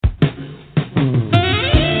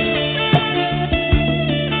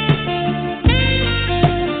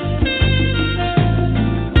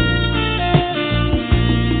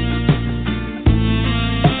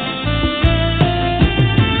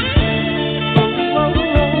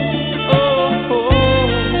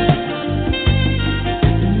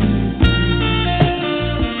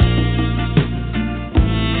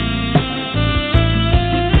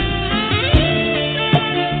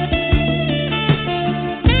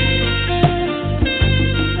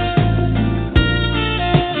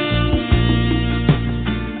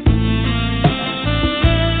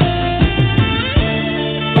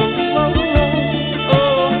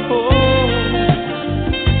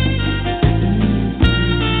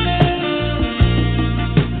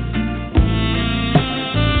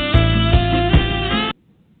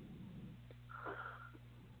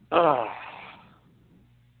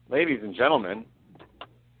Ladies and gentlemen,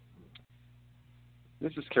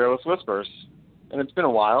 this is Careless Whispers, and it's been a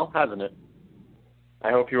while, hasn't it?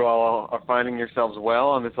 I hope you all are finding yourselves well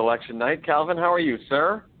on this election night. Calvin, how are you,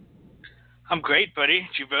 sir? I'm great, buddy.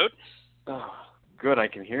 Did you vote? Oh, good, I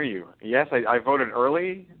can hear you. Yes, I voted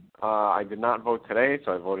early. I did not vote today,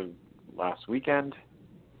 so I voted last weekend.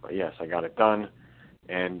 But yes, I got it done.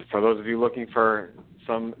 And for those of you looking for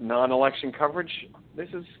some non-election coverage, this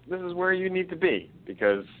is where you need to be,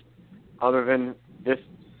 because other than this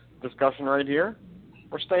discussion right here,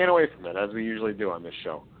 we're staying away from it, as we usually do on this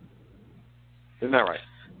show. Isn't that right?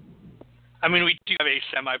 I mean, we do have a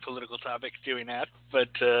semi-political topic doing that, but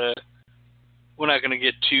we're not going to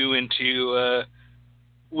get too into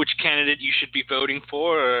which candidate you should be voting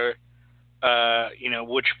for, or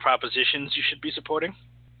which propositions you should be supporting.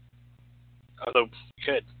 Although you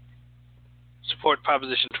could support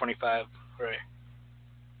Proposition 25, right?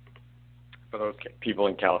 For those people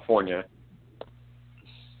in California,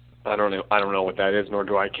 I don't know what that is, nor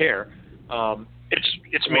do I care.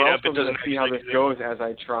 It's made up. It doesn't see how this goes as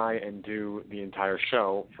I try and do the entire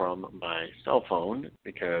show from my cell phone,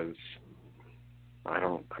 because I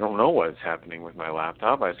don't know what is happening with my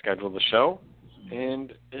laptop. I scheduled the show,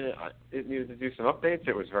 and it needed to do some updates.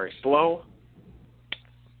 It was very slow.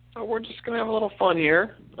 So we're just going to have a little fun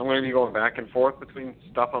here. I'm going to be going back and forth between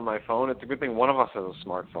stuff on my phone. It's a good thing one of us has a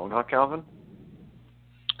smartphone, huh, Calvin?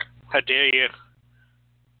 How dare you?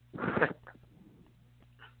 It's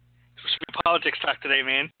politics talk today,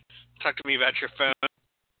 man. Talk to me about your phone.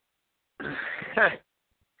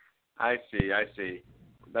 I see.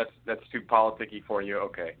 That's too politicky for you.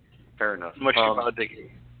 Okay, fair enough. Much too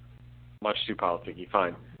politicky. Much too politicky.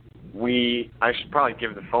 Fine. I should probably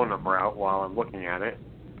give the phone number out while I'm looking at it.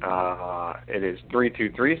 It is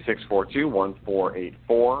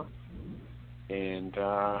 323-642-1484. And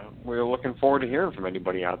we're looking forward to hearing from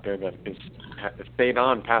anybody out there that has stayed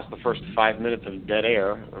on past the first 5 minutes of dead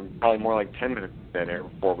air, or probably more like 10 minutes of dead air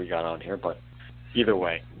before we got on here. But either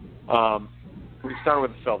way, we start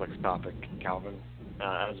with the Celtics topic, Calvin,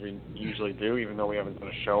 as we usually do, even though we haven't done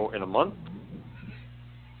a show in a month.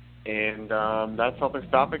 And that Celtics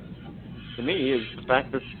topic, to me, is the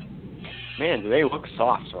fact that, man, do they look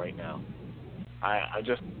soft right now. I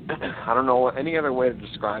don't know any other way to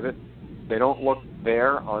describe it. They don't look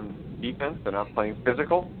there on defense. They're not playing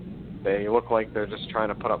physical. They look like they're just trying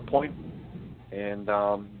to put up points. And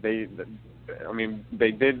they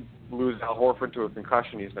did lose Al Horford to a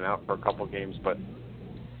concussion. He's been out for a couple of games, but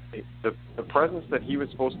the presence that he was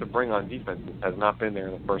supposed to bring on defense has not been there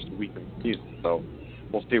in the first week of the season. So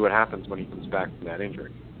we'll see what happens when he comes back from that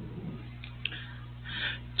injury.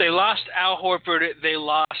 They lost Al Horford. They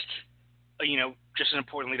lost, just as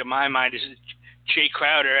importantly to my mind, is Jay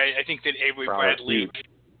Crowder. I think that Avery Bradley,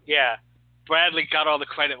 Bradley got all the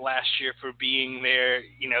credit last year for being their,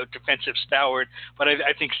 defensive stalwart. But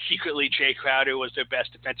I think secretly Jay Crowder was their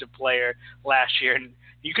best defensive player last year, and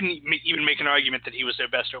you can even make an argument that he was their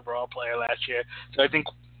best overall player last year. So I think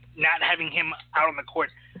not having him out on the court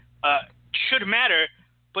should matter.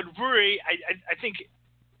 But Rury, I think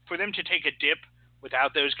for them to take a dip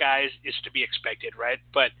without those guys is to be expected, right?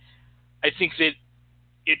 But I think that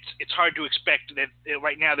it's hard to expect that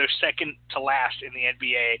right now they're second to last in the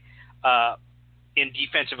NBA in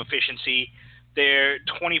defensive efficiency. They're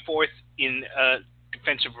 24th in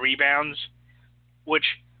defensive rebounds,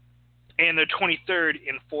 and they're 23rd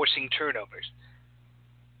in forcing turnovers.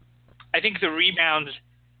 I think the rebounds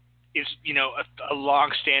is, a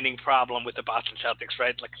long-standing problem with the Boston Celtics,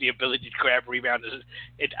 right? Like the ability to grab rebounds.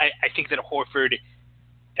 I think that Horford,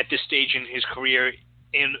 at this stage in his career,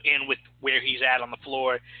 and with where he's at on the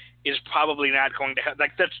floor, is probably not going to have,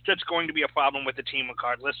 that's going to be a problem with the team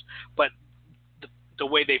regardless. But the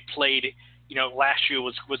way they played, last year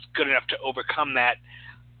was good enough to overcome that.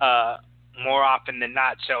 more often than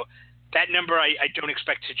not. So that number I don't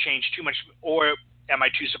expect to change too much, or am I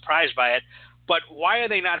too surprised by it? But why are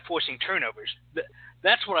they not forcing turnovers?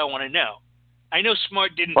 That's what I want to know. I know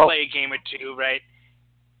Smart didn't play a game or two, right?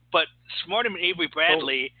 But Smart and Avery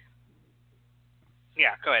Bradley,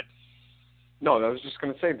 yeah, go ahead. No, I was just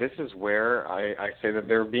going to say, this is where I say that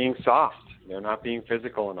they're being soft. They're not being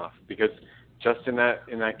physical enough, because just in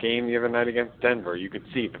that game the other night against Denver, you could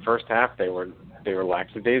see the first half they were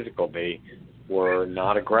lackadaisical. They were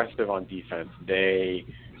not aggressive on defense. They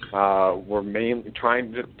were mainly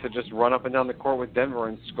trying to just run up and down the court with Denver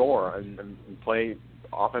and score and play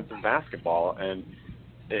offensive basketball. And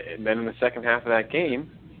then in the second half of that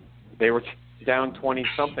game, they were down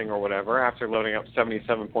 20-something or whatever after loading up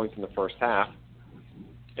 77 points in the first half.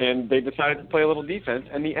 And they decided to play a little defense,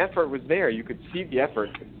 and the effort was there. You could see the effort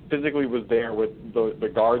physically was there with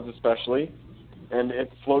the guards especially, and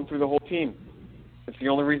it flowed through the whole team. It's the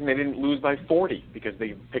only reason they didn't lose by 40, because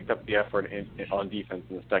they picked up the effort on defense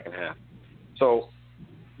in the second half. So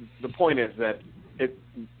the point is that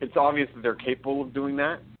it's obvious that they're capable of doing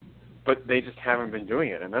that, but they just haven't been doing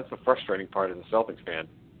it, and that's the frustrating part as a Celtics fan.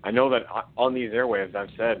 I know that on these airwaves I've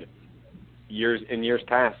said in years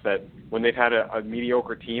past that when they've had a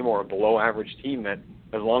mediocre team or a below-average team, that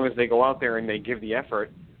as long as they go out there and they give the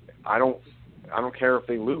effort, I don't care if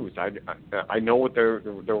they lose. I know what their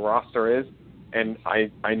roster is, and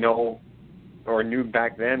I know or knew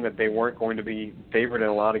back then that they weren't going to be favored in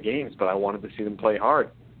a lot of games, but I wanted to see them play hard,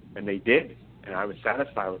 and they did, and I was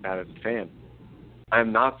satisfied with that as a fan.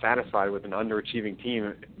 I'm not satisfied with an underachieving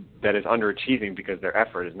team that is underachieving because their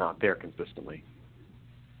effort is not there consistently.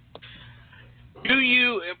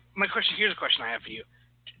 Here's a question I have for you.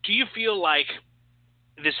 Do you feel like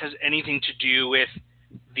this has anything to do with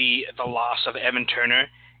the loss of Evan Turner,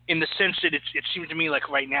 in the sense that it seems to me like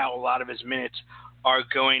right now a lot of his minutes are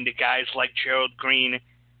going to guys like Gerald Green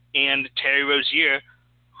and Terry Rozier,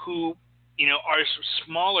 who, are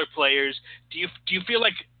smaller players. Do you feel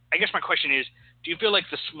like, I guess my question is, do you feel like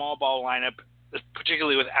the small ball lineup,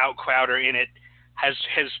 particularly without Crowder in it, has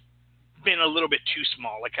been a little bit too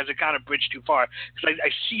small? Like, has it gone a bridge too far? Because I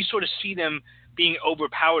see them being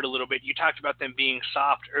overpowered a little bit. You talked about them being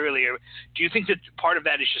soft earlier. Do you think that part of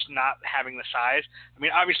that is just not having the size? I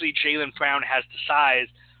mean, obviously Jaylen Brown has the size,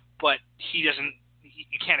 but you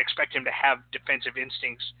can't expect him to have defensive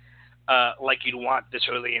instincts like you'd want this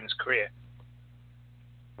early in his career.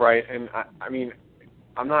 Right, and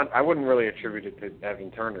I wouldn't really attribute it to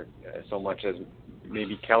Evan Turner so much as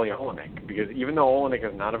maybe Kelly Olynyk, because even though Olynyk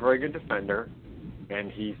is not a very good defender and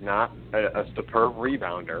he's not a superb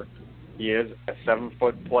rebounder, he is a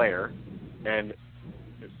 7-foot player, and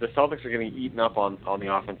the Celtics are getting eaten up on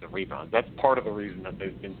the offensive rebounds. That's part of the reason that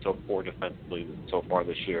they've been so poor defensively so far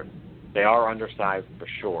this year. They are undersized for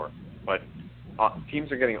sure, but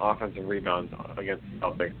teams are getting offensive rebounds against the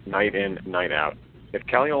Celtics night in, night out. If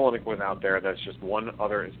Kelly Olynyk was out there, that's just one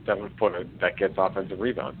other 7-footer that gets offensive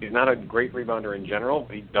rebounds. He's not a great rebounder in general,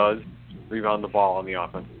 but he does rebound the ball on the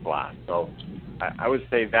offensive glass. So I would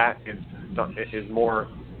say that is more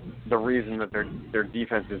the reason that their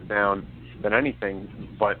defense is down than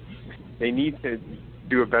anything. But they need to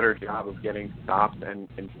do a better job of getting stops and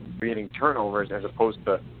creating turnovers, as opposed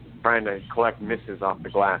to trying to collect misses off the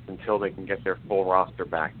glass until they can get their full roster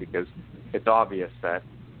back, because it's obvious that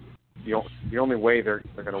the only way they're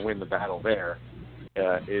going to win the battle there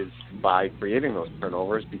is by creating those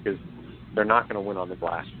turnovers, because they're not going to win on the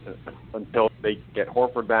glass until they get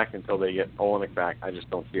Horford back, until they get Olynyk back. I just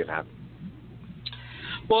don't see it happening.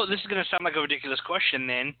 Well, this is going to sound like a ridiculous question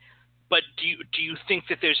then, but do you think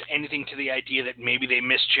that there's anything to the idea that maybe they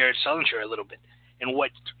missed Jared Sullinger a little bit, and what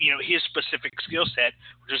his specific skill set,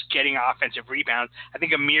 which is getting offensive rebounds? I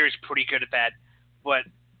think Amir is pretty good at that, but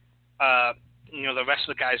the rest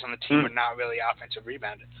of the guys on the team are not really offensive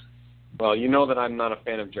rebounders. Well, you know that I'm not a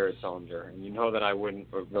fan of Jared Sullinger, and you know that I wouldn't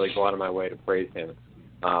really go out of my way to praise him.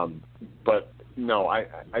 But no, I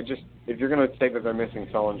just, if you're going to say that they're missing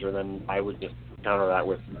Sullinger, then I would just counter that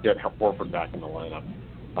with get Horford back in the lineup.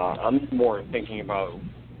 I'm more thinking about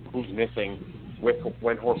who's missing when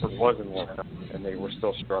Horford was in the lineup, and they were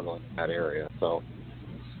still struggling in that area. So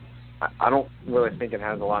I don't really think it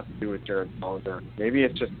has a lot to do with Jared Sullinger. Maybe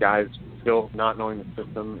it's just guys still not knowing the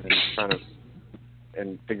system and trying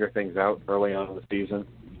to figure things out early on in the season.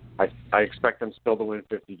 I expect them still to win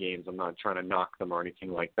 50 games. I'm not trying to knock them or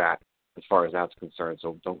anything like that as far as that's concerned.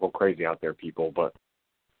 So don't go crazy out there, people. But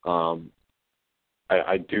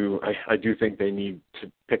I do think they need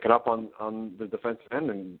to pick it up on the defensive end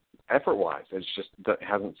and effort-wise. It's just that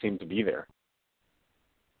hasn't seemed to be there.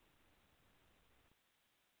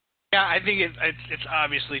 Yeah, I think it's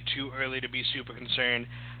obviously too early to be super concerned.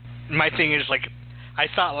 My thing is, like, I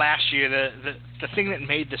thought last year the thing that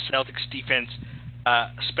made the Celtics defense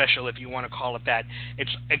special, if you want to call it that,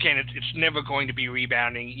 it's never going to be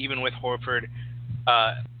rebounding, even with Horford.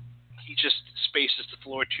 He just spaces the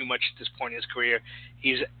floor too much at this point in his career.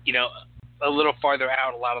 He's, a little farther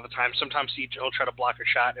out a lot of the time. Sometimes he'll try to block a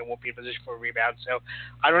shot and won't be in position for a rebound. So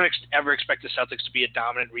I don't ever expect the Celtics to be a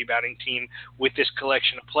dominant rebounding team with this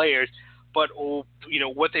collection of players. But,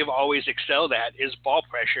 what they've always excelled at is ball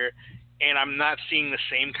pressure, and I'm not seeing the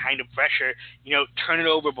same kind of pressure. Turn it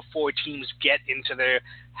over before teams get into their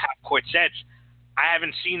half-court sets. I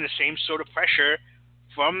haven't seen the same sort of pressure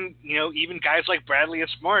from, even guys like Bradley and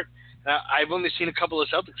Smart. I've only seen a couple of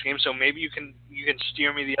Celtics games, so maybe you can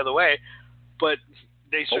steer me the other way. But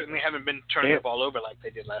they certainly haven't been turning the ball over like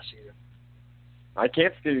they did last season. I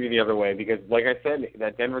can't steer you the other way because, like I said,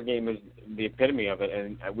 that Denver game is the epitome of it.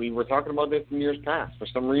 And we were talking about this in years past. For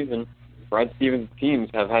some reason, Brad Stevens' teams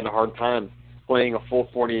have had a hard time playing a full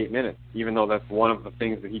 48 minutes, even though that's one of the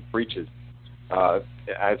things that he preaches as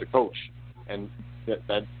a coach. And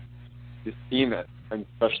that this team, and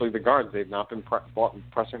especially the guards, they've not been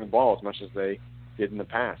pressing the ball as much as they did in the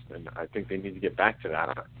past. And I think they need to get back to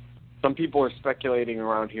that. Some people are speculating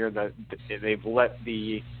around here that they've let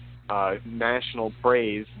the national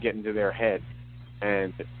praise get into their head,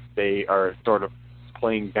 and they are sort of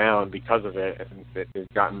playing down because of it, and they've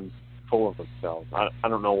gotten full of themselves. I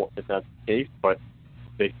don't know if that's the case, but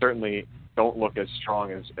they certainly don't look as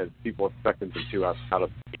strong as people expected them to out of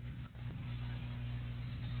the game.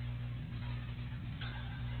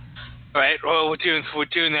 All right. Well, we're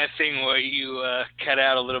doing that thing where you cut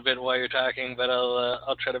out a little bit while you're talking, but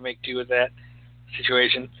I'll try to make do with that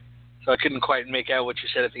situation. So I couldn't quite make out what you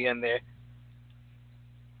said at the end there.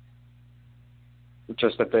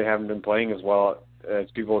 Just that they haven't been playing as well as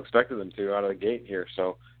people expected them to out of the gate here.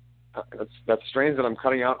 So that's strange that I'm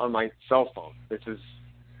cutting out on my cell phone.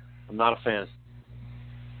 I'm not a fan.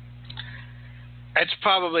 It's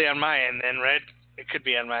probably on my end then, right? It could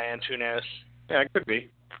be on my end. Who knows? Yeah, it could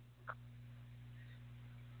be.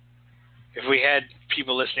 If we had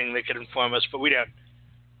people listening, they could inform us, but we don't.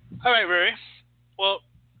 All right, Rury. Well,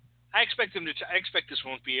 I expect this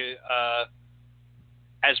won't be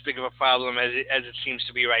as big of a problem as it seems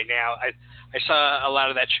to be right now. I saw a lot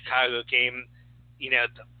of that Chicago game.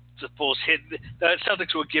 The Bulls the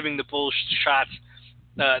Celtics were giving the Bulls shots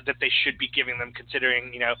that they should be giving them,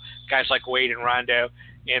 considering guys like Wade and Rondo,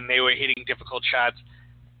 and they were hitting difficult shots.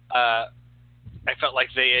 I felt like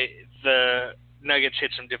the Nuggets hit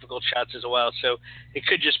some difficult shots as well, so it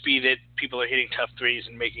could just be that people are hitting tough threes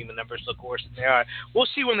and making the numbers look worse than they are. We'll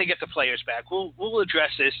see when they get the players back. We'll address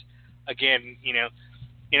this again,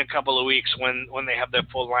 in a couple of weeks when they have their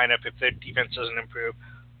full lineup. If their defense doesn't improve,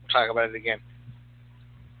 we'll talk about it again.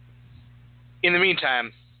 In the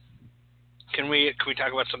meantime, can we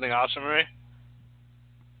talk about something awesome, Ray?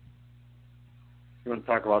 You want to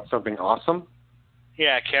talk about something awesome?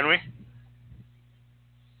 Yeah, can we?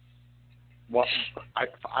 Well,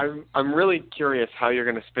 I'm really curious how you're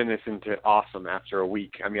going to spin this into awesome after a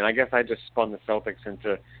week. I mean, I guess I just spun the Celtics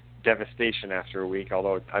into devastation after a week,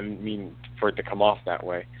 although I didn't mean for it to come off that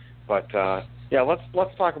way. But yeah, let's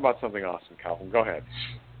talk about something awesome, Calvin. Go ahead.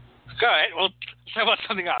 All right. Well, let's talk about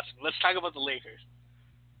something awesome. Let's talk about the Lakers.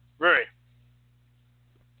 Rury,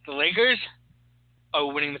 the Lakers are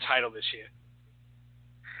winning the title this year.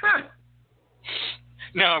 Huh.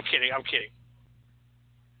 No, I'm kidding.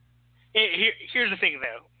 Here's the thing,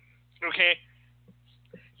 though. Okay,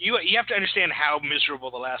 you have to understand how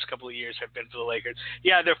miserable the last couple of years have been for the Lakers.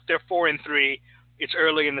 Yeah, they're 4-3. It's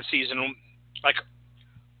early in the season. Like,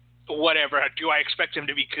 whatever. Do I expect them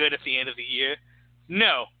to be good at the end of the year?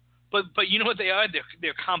 No. But you know what they are?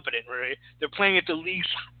 They're competent, right? They're playing at the league's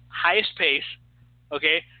highest pace.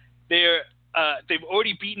 Okay, they've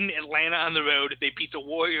already beaten Atlanta on the road. They beat the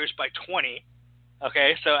Warriors by 20.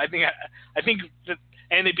 Okay, so I think that.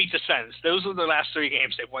 And they beat the Suns. Those are the last 3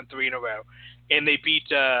 games. They've won 3 in a row, and they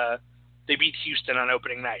beat Houston on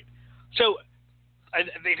opening night. So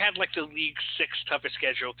they've had like the league's 6th toughest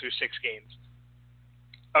schedule through 6 games,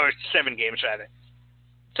 or 7 games rather.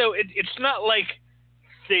 So it's not like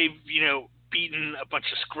they've beaten a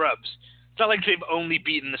bunch of scrubs. It's not like they've only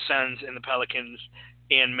beaten the Suns and the Pelicans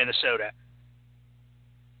and Minnesota.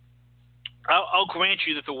 I'll grant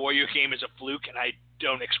you that the Warrior game is a fluke, and I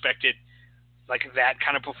don't expect it. Like that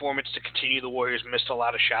kind of performance to continue. The Warriors missed a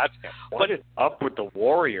lot of shots. Yeah, what is up with the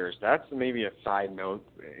Warriors? That's maybe a side note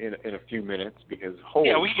in a few minutes because holy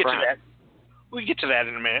crap. Yeah, we can get to that. We can get to that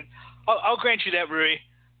in a minute. I'll grant you that, Rury.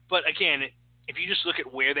 But again, if you just look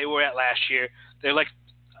at where they were at last year, they're like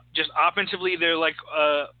just offensively, they're like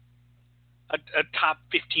a top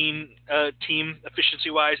 15 team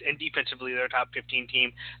efficiency-wise, and defensively, they're a top 15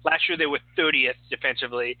 team. Last year, they were 30th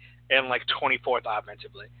defensively and like 24th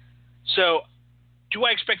offensively. So, do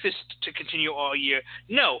I expect this to continue all year?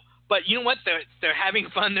 No, but you know what? They're having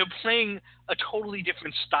fun. They're playing a totally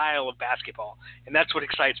different style of basketball, and that's what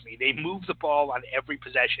excites me. They move the ball on every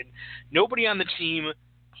possession. Nobody on the team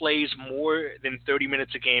plays more than 30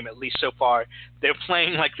 minutes a game, at least so far. They're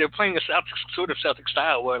playing a Celtic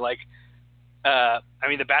style where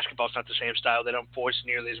the basketball's not the same style. They don't force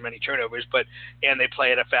nearly as many turnovers, and they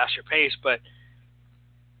play at a faster pace. But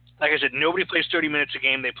like I said, nobody plays 30 minutes a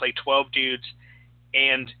game. They play 12 dudes,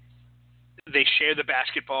 and they share the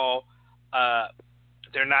basketball.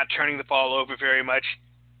 They're not turning the ball over very much,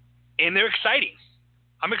 and they're exciting.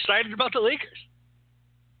 I'm excited about the Lakers.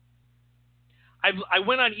 I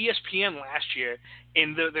went on ESPN last year,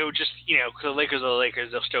 and they were just, because the Lakers are the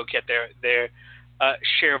Lakers, they'll still get their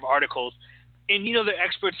share of articles. And, the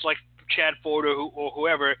experts like Chad Ford or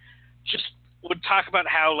whoever just would talk about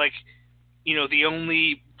how, the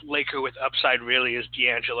only Laker with upside really is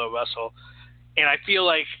D'Angelo Russell. And I feel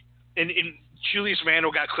like and Julius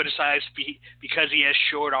Randle got criticized because he has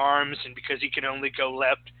short arms and because he can only go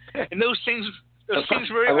left. And those things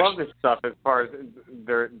I love this stuff as far as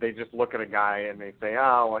they just look at a guy and they say,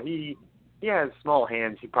 oh, well, he has small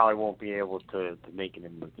hands. He probably won't be able to make it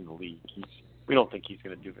in the league. We don't think he's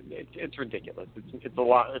going to do it. It's ridiculous. It's a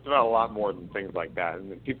lot. It's about a lot more than things like that.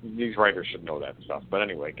 And these writers should know that stuff. But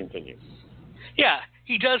anyway, continue. Yeah,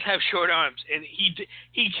 he does have short arms, and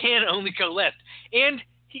he can only go left, and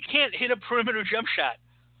he can't hit a perimeter jump shot.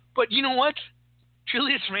 But you know what?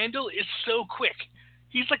 Julius Randle is so quick.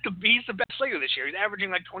 He's the best Laker this year. He's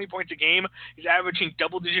averaging 20 points a game. He's averaging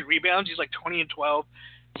double-digit rebounds. He's 20 and 12.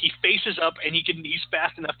 He faces up, and he's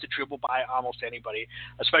fast enough to dribble by almost anybody,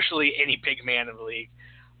 especially any big man in the league.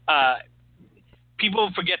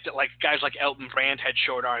 People forget that guys like Elton Brand had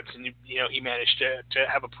short arms, and he managed to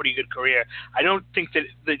have a pretty good career. I don't think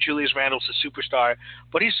that Julius Randle's a superstar,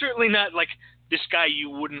 but he's certainly not this guy you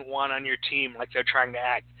wouldn't want on your team like they're trying to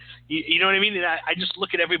act. You know what I mean? And I just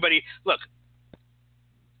look at everybody. Look,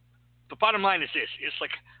 the bottom line is this: it's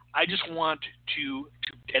I just want to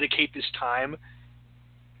dedicate this time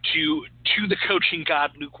to the coaching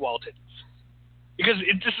god Luke Walton, because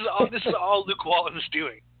this is all Luke Walton is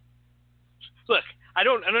doing. Look, I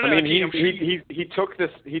don't know. I mean, he took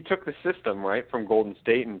the system right from Golden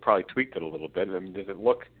State and probably tweaked it a little bit. I mean, does it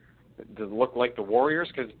look like the Warriors?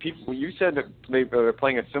 Because you said that they're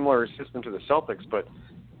playing a similar system to the Celtics, but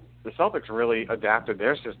the Celtics really adapted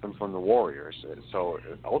their system from the Warriors. So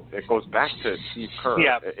it goes back to Steve Kerr,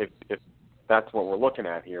 if that's what we're looking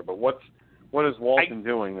at here. But what is Walton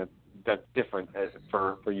doing that's different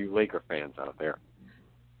for you Laker fans out there?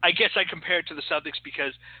 I guess I compare it to the Celtics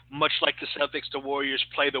because, much like the Celtics, the Warriors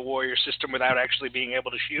play the Warrior system without actually being able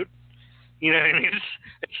to shoot. You know what I mean?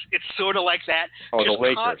 It's sort of like that. Oh, the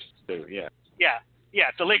Lakers do, yeah. Yeah.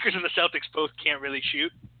 The Lakers and the Celtics both can't really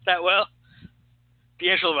shoot that well.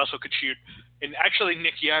 D'Angelo Russell could shoot, and actually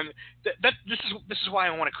Nick Young. This is why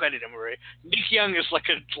I want to credit him, Rury. Nick Young is like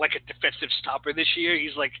a defensive stopper this year.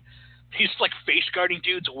 He's face guarding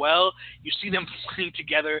dudes well. You see them playing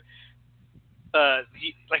together.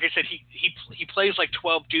 Like I said, he plays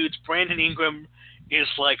 12 dudes. Brandon Ingram is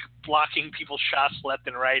blocking people's shots left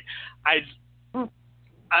and right. I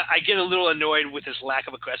get a little annoyed with his lack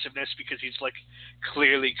of aggressiveness because he's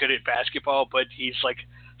clearly good at basketball, but he's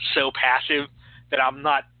so passive that I'm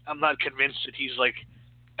not convinced that he's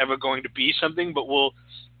ever going to be something. But we'll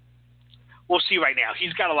see right now.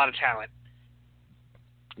 He's got a lot of talent.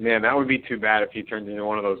 Man, that would be too bad if he turned into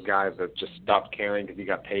one of those guys that just stopped caring because he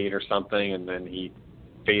got paid or something, and then he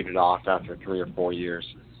faded off after 3 or 4 years.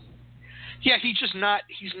 Yeah, he's not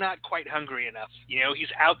quite hungry enough. He's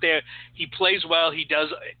out there. He plays well. He does,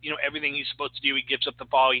 everything he's supposed to do. He gives up the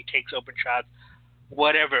ball. He takes open shots,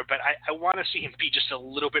 whatever. But I want to see him be just a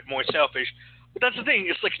little bit more selfish. But that's the thing.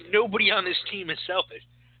 It's nobody on this team is selfish.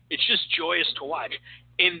 It's just joyous to watch.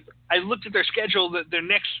 And I looked at their schedule. The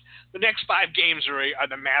next 5 games are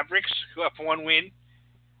the Mavericks, who have 1 win.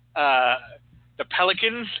 The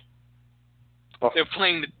Pelicans. They're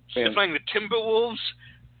playing the Timberwolves.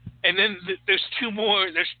 And then there's 2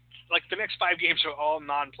 more. There's the next 5 games are all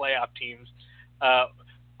non-playoff teams.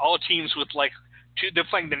 All teams with 2. They're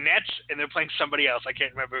playing the Nets and they're playing somebody else. I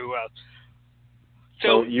can't remember who else.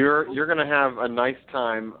 So you're going to have a nice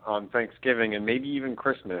time on Thanksgiving and maybe even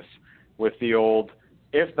Christmas with the old.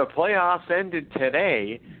 If the playoffs ended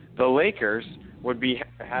today, the Lakers would be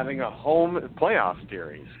having a home playoff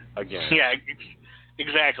series again. Yeah,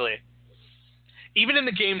 exactly. Even in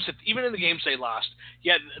the games they lost,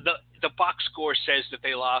 yeah, the box score says that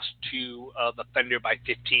they lost to the Thunder by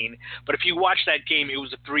 15. But if you watch that game, it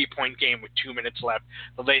was a 3-point game with 2 minutes left.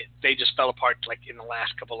 They just fell apart like in the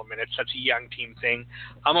last couple of minutes. That's a young team thing.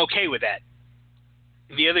 I'm okay with that.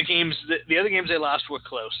 The other games they lost were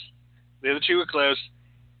close. The other two were close.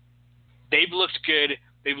 They've looked good.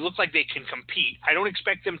 They look like they can compete. I don't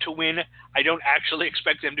expect them to win. I don't actually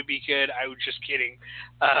expect them to be good. I was just kidding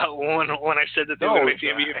when I said that they would make the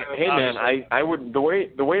NBA. Hey man, I would the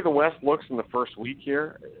way the West looks in the first week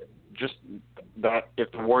here, just that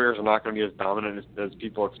if the Warriors are not going to be as dominant as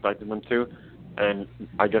people expected them to, and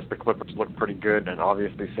I guess the Clippers look pretty good, and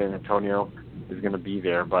obviously San Antonio is going to be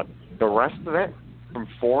there, but the rest of it, from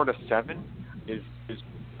 4 to 7, is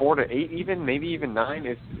 4 to 8 even, maybe even 9,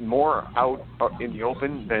 is more out in the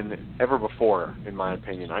open than ever before, in my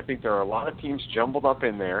opinion. I think there are a lot of teams jumbled up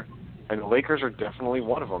in there, and the Lakers are definitely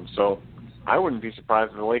one of them. So I wouldn't be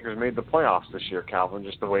surprised if the Lakers made the playoffs this year, Calvin,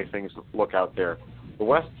 just the way things look out there. The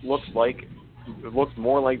West looks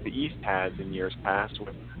more like the East has in years past,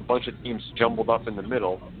 with a bunch of teams jumbled up in the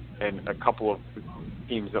middle and a couple of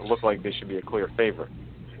teams that look like they should be a clear favorite.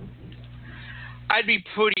 I'd be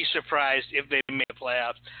pretty surprised if they made the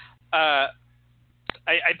playoffs. I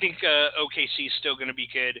think OKC is still going to be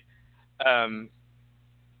good.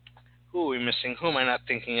 Who are we missing? Who am I not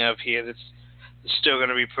thinking of here that's still going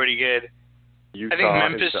to be pretty good? Utah, I think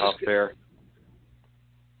Memphis is up there.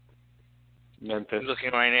 Memphis. I'm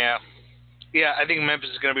looking right now. Yeah, I think Memphis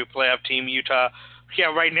is going to be a playoff team. Utah. Yeah,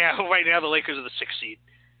 right now the Lakers are the 6th seed.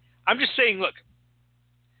 I'm just saying, look,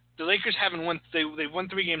 the Lakers haven't won. They've won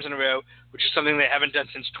 3 games in a row, which is something they haven't done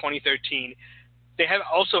since 2013. They have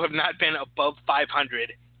not been above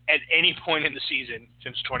 500 at any point in the season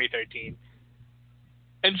since 2013.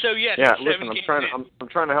 And so listen, I'm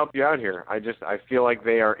trying to help you out here. I feel like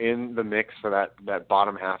they are in the mix for that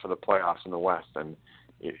bottom half of the playoffs in the West, and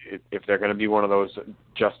if they're going to be one of those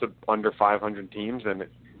just under 500 teams, then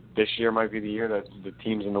this year might be the year that the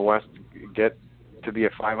teams in the West get to be a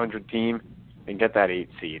 500 team and get that 8th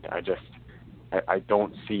seed. I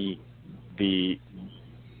don't see the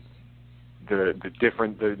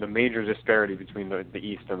major disparity between the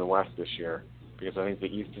East and the West this year, because I think the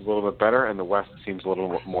East is a little bit better and the West seems a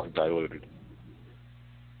little more diluted.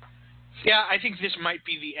 Yeah, I think this might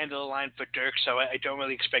be the end of the line for Dirk, so I don't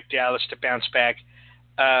really expect Dallas to bounce back.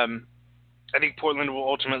 I think Portland will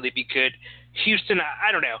ultimately be good. Houston,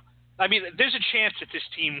 I don't know. I mean, there's a chance that this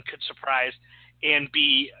team could surprise and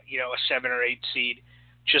be, a 7 or 8 seed.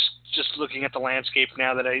 Just looking at the landscape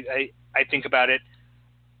now that I think about it.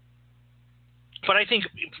 But I think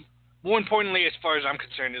more importantly, as far as I'm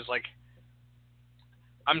concerned, is like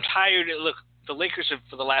I'm tired. Look, the Lakers have,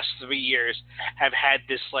 for the last 3 years, have had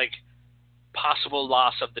this like possible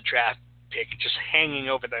loss of the draft pick just hanging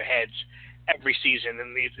over their heads every season,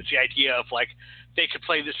 and it's the idea of like they could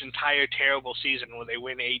play this entire terrible season where they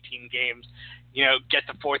win 18 games, get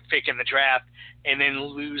the 4th pick in the draft, and then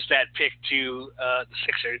lose that pick to the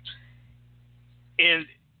Sixers, and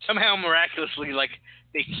somehow miraculously like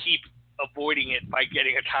they keep avoiding it by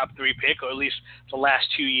getting a top 3 pick, or at least the last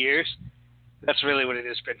 2 years. That's really what it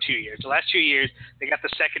has been, 2 years. The last 2 years, they got the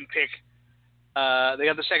second pick. They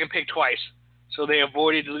got the second pick twice, so they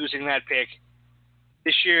avoided losing that pick.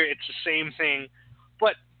 This year, it's the same thing,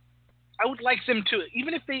 but I would like them to,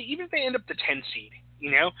 even if they end up the 10 seed,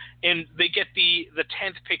 and they get the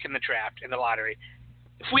 10th pick in the draft, in the lottery.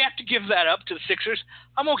 If we have to give that up to the Sixers,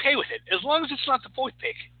 I'm okay with it, as long as it's not the 4th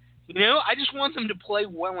pick. I just want them to play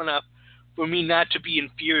well enough for me not to be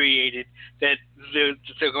infuriated that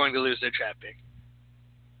they're going to lose their draft pick.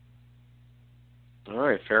 All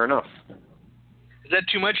right, fair enough. Is that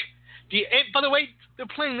too much? By the way, they're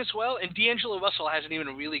playing this well, and D'Angelo Russell hasn't even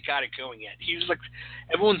really got it going yet. He's like,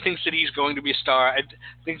 everyone thinks that he's going to be a star. I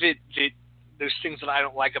think that there's things that I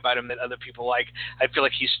don't like about him that other people like. I feel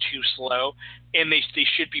like he's too slow, and they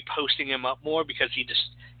should be posting him up more, because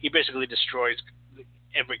he basically destroys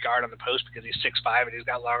every guard on the post because he's 6'5" and he's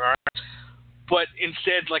got long arms. But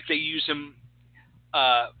instead, like, they use him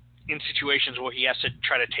in situations where he has to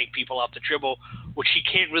try to take people off the dribble, which he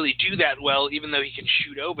can't really do that well, even though he can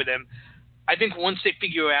shoot over them. I think once they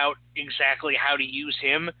figure out exactly how to use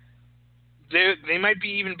him, they might be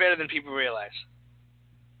even better than people realize.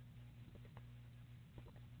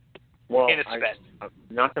 Well, and it's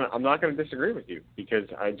I'm not gonna disagree with you, because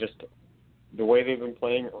the way they've been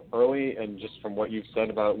playing early, and just from what you've said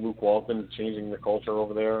about Luke Walton changing the culture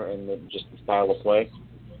over there and just the style of play,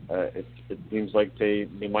 it seems like they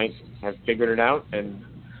might have figured it out. And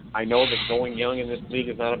I know that going young in this league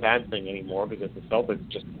is not a bad thing anymore, because the Celtics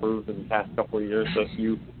just proved in the past couple of years that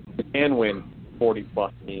you can win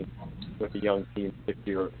 40-plus games with a young team if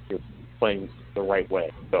you're playing the right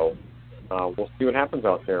way. So we'll see what happens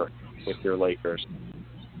out there with your Lakers.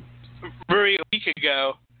 Rury, a week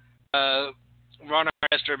ago, Ron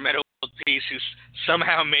Armstrong, Meadow World Peace, who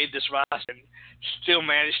somehow made this roster and still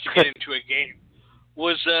managed to get into a game,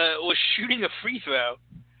 was shooting a free throw,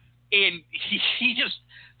 and he just,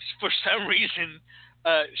 for some reason,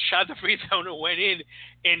 shot the free throw and it went in,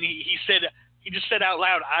 and he just said out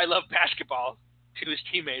loud, "I love basketball," to his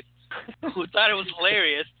teammates, who thought it was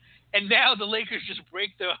hilarious. And now the Lakers just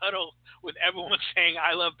break their huddle with everyone saying,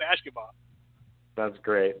 "I love basketball." That's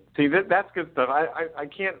great. See, that's good stuff. I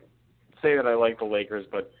can't say that I like the Lakers,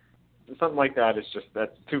 but something like that is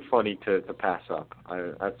that's too funny to pass up.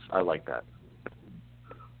 I like that.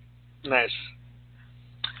 Nice.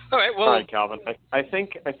 All right. Well, all right, Calvin. I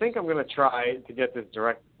think I'm going to try to get this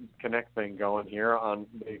direct connect thing going here on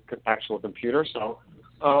the actual computer. So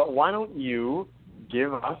why don't you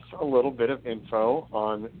give us a little bit of info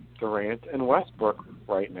on Durant and Westbrook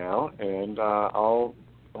right now, and I'll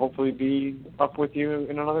hopefully be up with you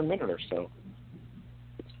in another minute or so.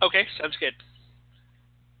 Okay, sounds good.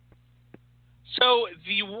 So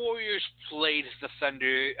the Warriors played the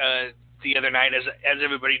Thunder the other night, as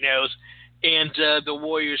everybody knows, and the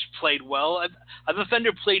Warriors played well. The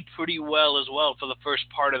Thunder played pretty well as well for the first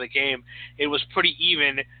part of the game. It was pretty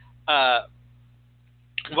even.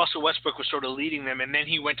 Russell Westbrook was sort of leading them, and then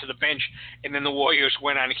he went to the bench, and then the Warriors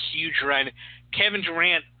went on a huge run. Kevin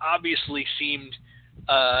Durant obviously seemed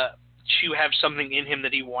to have something in him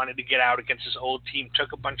that he wanted to get out against his old team,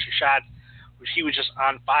 took a bunch of shots, which he was just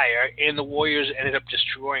on fire, and the Warriors ended up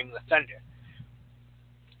destroying the Thunder.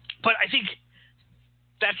 But I think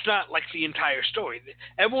that's not like the entire story.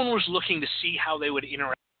 Everyone was looking to see how they would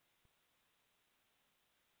interact.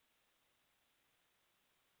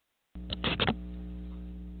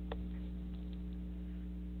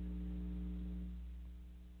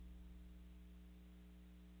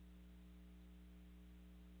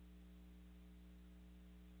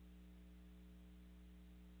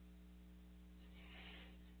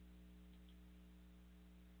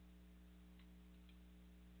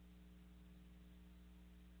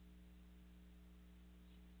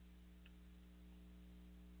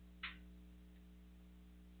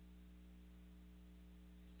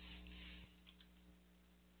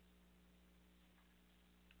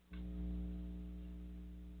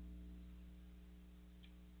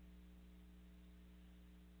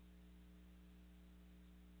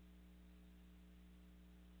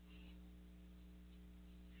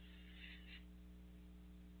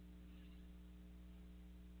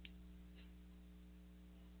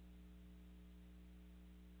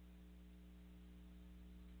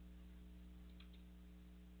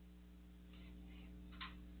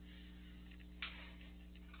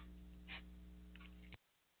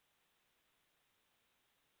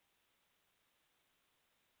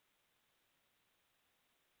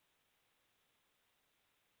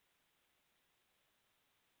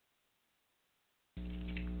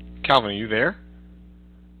 Calvin, are you there?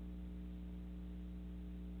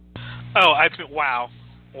 Oh,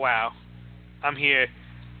 wow. I'm here.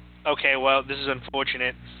 Okay, well, this is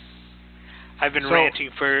unfortunate. I've been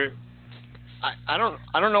ranting for. I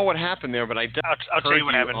don't know what happened there, but I'll tell you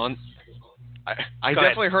what happened. I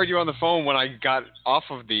definitely heard you on the phone when I got off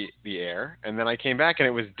of the air, and then I came back and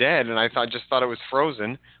it was dead, and I just thought it was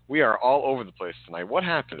frozen. We are all over the place tonight. What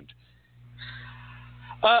happened?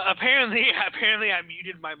 Apparently I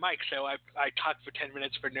muted my mic, so I talked for 10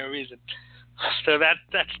 minutes for no reason. So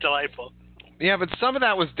that's delightful. Yeah, but some of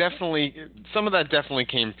that definitely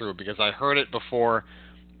came through because I heard it before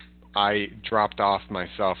I dropped off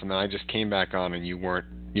myself, and then I just came back on, and you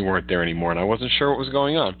weren't there anymore, and I wasn't sure what was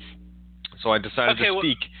going on, so I decided to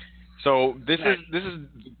speak. So this is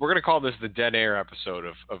we're gonna call this the dead air episode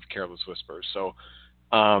of Careless Whispers. So,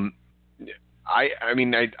 I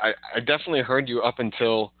definitely heard you up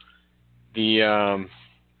until the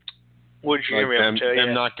would you hear me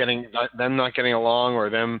them not getting along or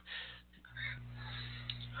them.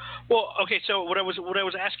 Well, okay. So what I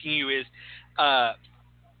was asking you is,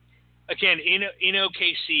 again in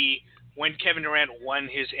OKC when Kevin Durant won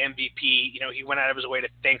his MVP, he went out of his way to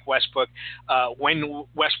thank Westbrook. When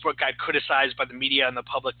Westbrook got criticized by the media and the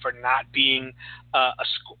public for not being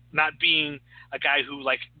a guy who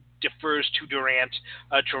defers to Durant.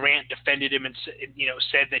 Durant defended him and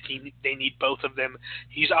said that they need both of them.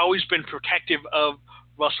 He's always been protective of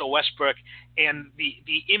Russell Westbrook, and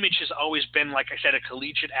the image has always been, like I said, a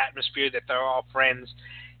collegiate atmosphere that they're all friends.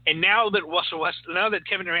 And now that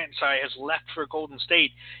Kevin Durant has left for Golden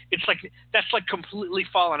State, it's that's completely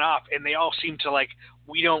fallen off, and they all seem to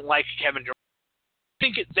we don't like Kevin Durant.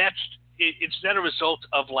 think is that a result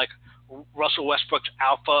of like Russell Westbrook's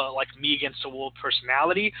alpha, like me against the world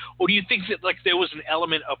personality, or do you think that like there was an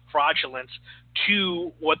element of fraudulence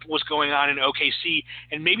to what was going on in OKC,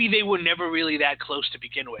 and maybe they were never really that close to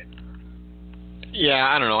begin with? Yeah,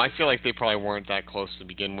 I don't know. I feel like they probably weren't that close to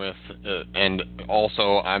begin with, and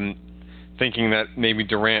also I'm thinking that maybe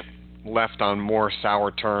Durant left on more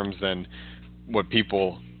sour terms than what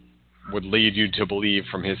people would lead you to believe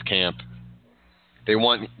from his camp. They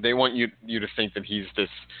want you to think that he's this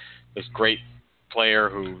great player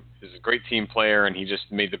who is a great team player, and he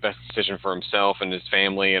just made the best decision for himself and his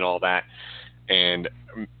family and all that. And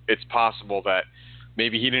it's possible that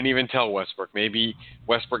maybe he didn't even tell Westbrook. Maybe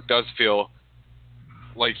Westbrook does feel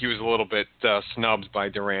like he was a little bit snubbed by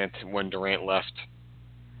Durant when Durant left,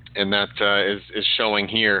 and that is showing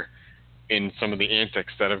here in some of the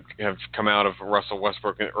antics that have come out of Russell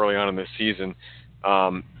Westbrook early on in this season.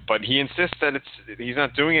 But he insists that he's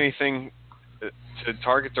not doing anything to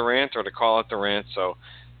target Durant or to call out Durant, so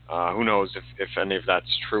who knows if any of that's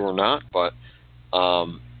true or not. But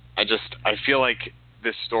I feel like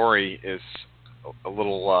this story is a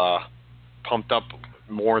little pumped up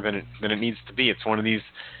more than it needs to be. It's one of these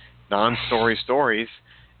non-story stories,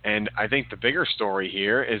 and I think the bigger story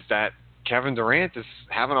here is that Kevin Durant is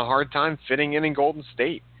having a hard time fitting in Golden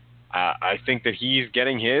State. I think that he's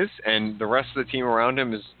getting his, and the rest of the team around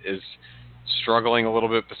him is struggling a little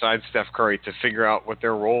bit, besides Steph Curry, to figure out what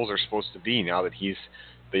their roles are supposed to be now that he's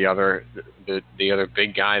the other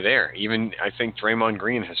big guy there. Even I think Draymond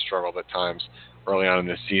Green has struggled at times early on in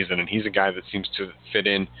this season, and he's a guy that seemed to fit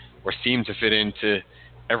into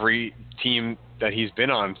every team that he's been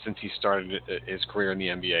on since he started his career in the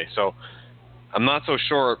NBA. So I'm not so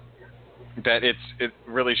sure that it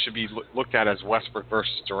really should be looked at as Westbrook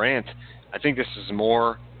versus Durant. I think this is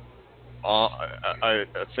more a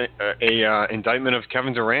indictment of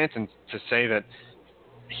Kevin Durant, and to say that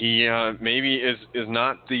he maybe is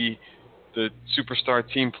not the superstar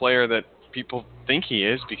team player that people think he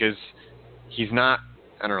is, because he's not.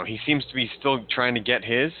 I don't know. He seems to be still trying to get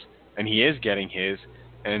his, and he is getting his,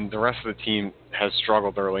 and the rest of the team has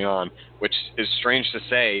struggled early on, which is strange to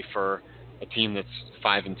say for a team that's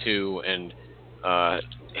 5-2 and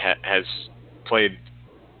has played.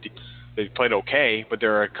 They've played okay, but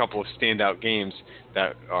there are a couple of standout games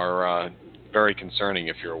that are very concerning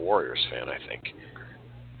if you're a Warriors fan, I think.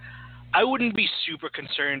 I wouldn't be super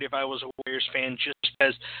concerned if I was a Warriors fan, just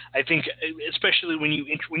because I think, especially when you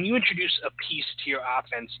introduce a piece to your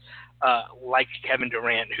offense like Kevin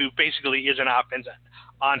Durant, who basically is an offense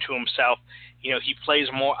onto himself. You know, he plays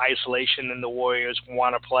more isolation than the Warriors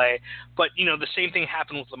want to play. But, you know, the same thing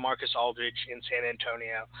happened with LaMarcus Aldridge in San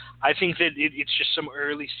Antonio. I think that it's just some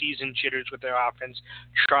early season jitters with their offense,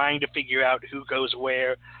 trying to figure out who goes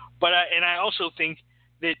where. But and I also think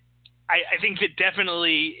that I think that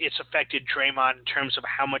definitely it's affected Draymond in terms of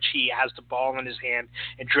how much he has the ball in his hand,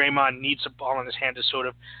 and Draymond needs the ball in his hand to sort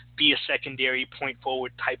of be a secondary point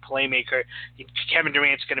forward type playmaker. Kevin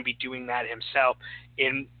Durant's going to be doing that himself.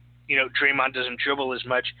 You know, Draymond doesn't dribble as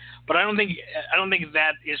much, but I don't think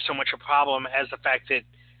that is so much a problem as the fact that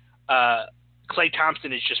Klay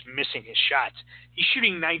Thompson is just missing his shots. He's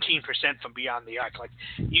shooting 19% from beyond the arc.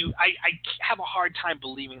 I have a hard time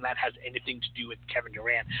believing that has anything to do with Kevin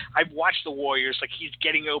Durant. I've watched the Warriors, he's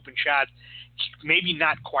getting open shots, maybe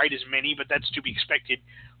not quite as many, but that's to be expected.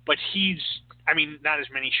 But not as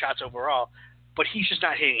many shots overall, but he's just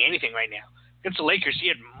not hitting anything right now. Against the Lakers, he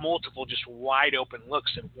had multiple just wide open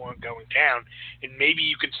looks that weren't going down, and maybe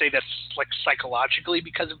you could say that's psychologically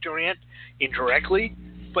because of Durant indirectly,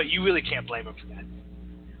 but you really can't blame him for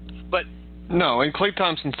that. But no, and Klay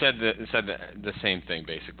Thompson said the same thing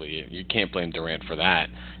basically. You can't blame Durant for that.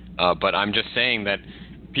 But I'm just saying that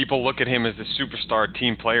people look at him as a superstar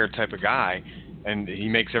team player type of guy, and he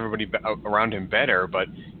makes everybody around him better. But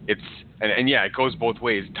it goes both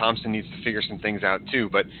ways. Thompson needs to figure some things out too.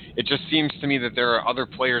 But it just seems to me that there are other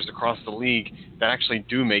players across the league that actually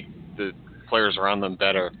do make the players around them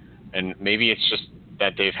better. And maybe it's just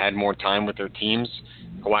that they've had more time with their teams.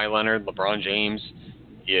 Kawhi Leonard, LeBron James.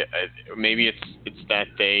 Yeah, maybe it's that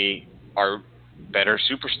they are better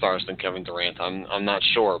superstars than Kevin Durant. I'm not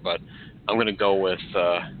sure, but I'm going to go with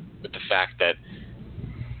the fact that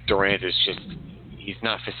Durant is just, he's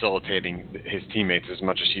not facilitating his teammates as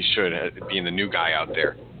much as he should, being the new guy out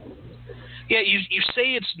there. Yeah, you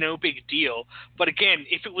say it's no big deal, but again,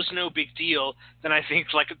 if it was no big deal, then I think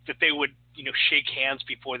that they would shake hands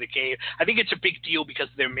before the game. I think it's a big deal because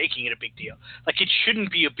they're making it a big deal. It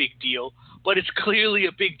shouldn't be a big deal, but it's clearly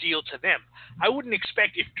a big deal to them. I wouldn't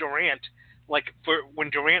expect if Durant like for when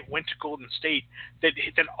Durant went to Golden State, that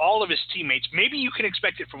all of his teammates, maybe you can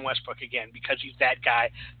expect it from Westbrook again because he's that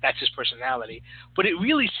guy, that's his personality, but it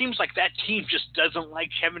really seems like that team just doesn't like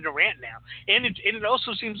Kevin Durant now, and it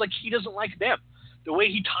also seems like he doesn't like them. The way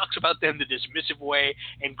he talks about them, the dismissive way,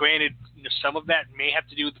 and granted, some of that may have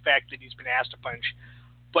to do with the fact that he's been asked a bunch,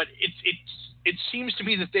 but it seems to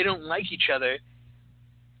me that they don't like each other,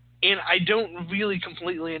 and I don't really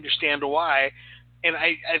completely understand why. And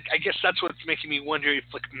I guess that's what's making me wonder if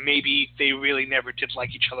maybe they really never did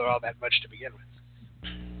like each other all that much to begin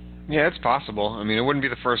with. Yeah, it's possible. I mean, it wouldn't be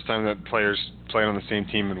the first time that players played on the same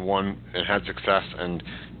team and won and had success and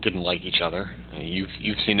didn't like each other. I mean,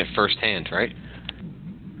 you've seen it firsthand, right?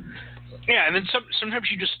 Yeah, and then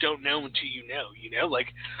sometimes you just don't know until you know.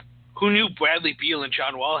 Like, who knew Bradley Beal and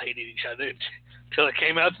John Wall hated each other until it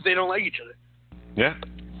came out that they don't like each other? Yeah,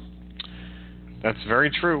 that's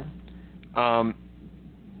very true.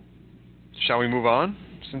 Shall we move on?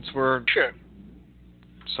 Since we're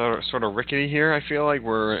sort of rickety here, I feel like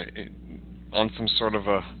we're on some sort of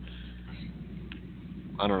a,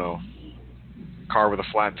 I don't know, car with a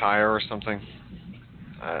flat tire or something.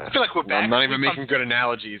 I feel like we're back. I'm not even making good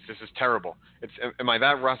analogies. This is terrible. Am I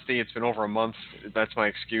that rusty? It's been over a month. That's my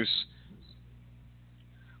excuse.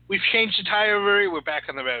 We've changed the tire, Rury. We're back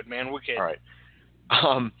on the road, man. We're good. All right.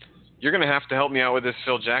 You're going to have to help me out with this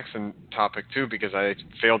Phil Jackson topic, too, because I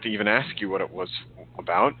failed to even ask you what it was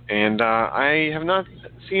about. And I have not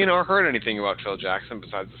seen or heard anything about Phil Jackson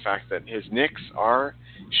besides the fact that his Knicks are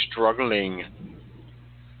struggling.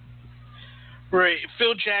 Right.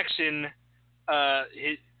 Phil Jackson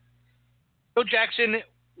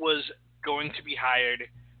was going to be hired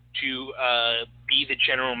to be the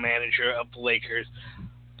general manager of the Lakers,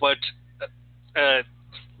 but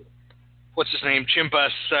what's his name? Jim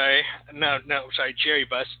Buss. Jerry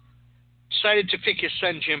Buss decided to pick his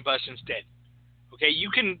son Jim Buss instead. Okay, you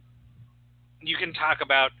can talk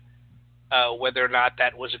about whether or not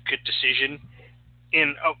that was a good decision,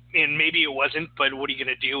 and maybe it wasn't. But what are you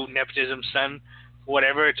gonna do? Nepotism, son,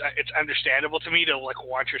 whatever. It's understandable to me to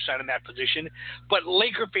want your son in that position. But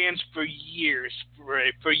Laker fans for years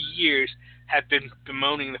have been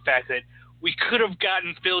bemoaning the fact that we could have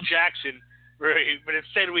gotten Phil Jackson. Right, but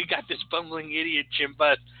instead we got this bumbling idiot Jim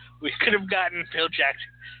Buss. We could have gotten Phil Jackson.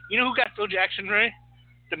 You know who got Phil Jackson, Ray?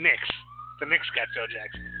 The Knicks. The Knicks got Phil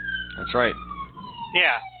Jackson. That's right.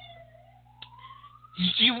 Yeah.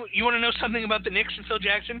 You want to know something about the Knicks and Phil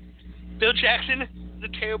Jackson? Phil Jackson is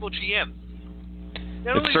a terrible GM.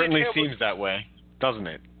 It certainly seems that way, doesn't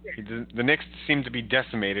it? The Knicks seem to be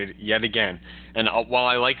decimated yet again. And while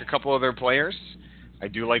I like a couple of their players, I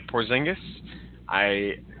do like Porzingis.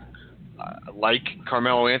 I like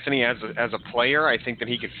Carmelo Anthony as a player. I think that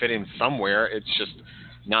he could fit in somewhere. It's just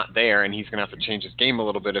not there, and he's going to have to change his game a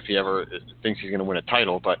little bit if he ever thinks he's going to win a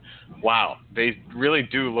title. But, wow, they really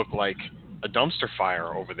do look like a dumpster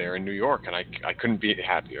fire over there in New York, and I couldn't be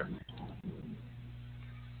happier.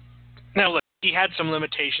 Now, look, he had some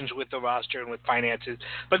limitations with the roster and with finances,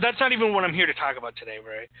 but that's not even what I'm here to talk about today,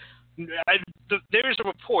 Ray. There's a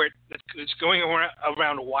report that's going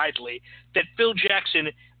around widely that Phil Jackson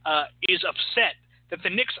is upset that the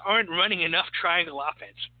Knicks aren't running enough triangle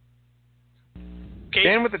offense. Okay?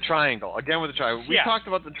 Again with the triangle. We talked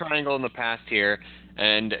about the triangle in the past here,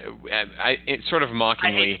 and it's sort of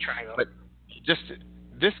mockingly. I hate the triangle. But just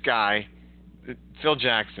this guy, Phil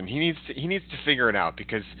Jackson, he needs to figure it out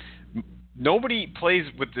because nobody plays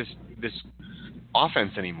with this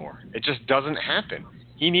offense anymore. It just doesn't happen.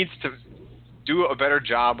 He needs to do a better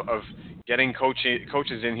job of getting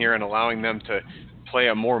coaches in here and allowing them to play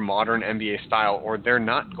a more modern NBA style, or they're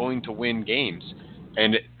not going to win games.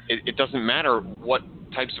 And it doesn't matter what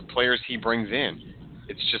types of players he brings in.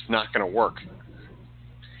 It's just not going to work.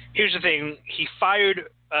 Here's the thing. He fired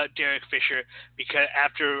Derek Fisher because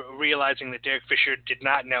after realizing that Derek Fisher did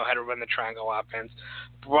not know how to run the triangle offense,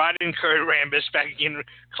 brought in Kurt Rambis back in,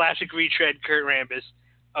 classic retread Kurt Rambis.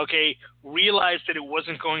 Okay, realized that it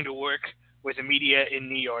wasn't going to work with the media in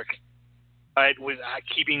New York. With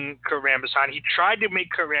keeping Kurt Rambis on, he tried to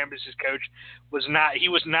make Kurt Rambis his coach. He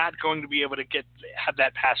was not going to be able to have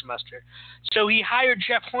that pass muster. So he hired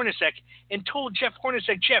Jeff Hornacek and told Jeff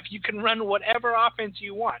Hornacek, Jeff, you can run whatever offense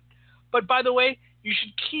you want, but by the way, you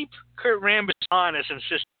should keep Kurt Rambis on as an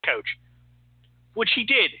assistant coach, which he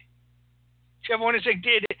did. Jeff Hornacek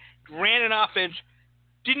ran an offense,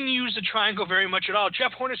 didn't use the triangle very much at all.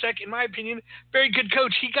 Jeff Hornacek, in my opinion, very good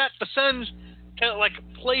coach. He got the Suns to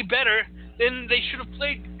play better than they should have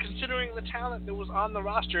played, considering the talent that was on the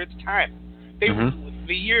roster at the time. I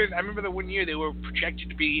remember the one year they were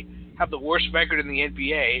projected to have the worst record in the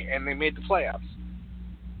NBA, and they made the playoffs.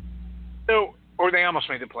 So, or they almost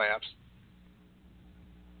made the playoffs.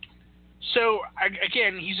 So,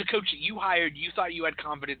 again, he's a coach that you hired, you thought you had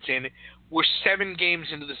confidence in. We're 7 games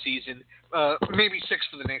into the season. Maybe 6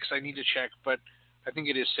 for the Knicks. I need to check, but I think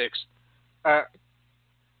it is 6.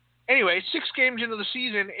 Anyway, 6 games into the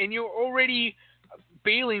season, and you're already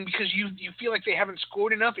bailing because you feel like they haven't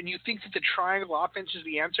scored enough, and you think that the triangle offense is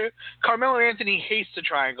the answer. Carmelo Anthony hates the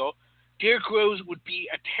triangle. Derrick Rose would be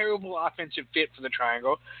a terrible offensive fit for the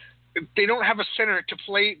triangle. They don't have a center to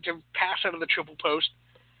pass out of the triple post.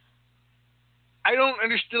 I don't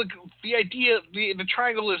understand the idea. The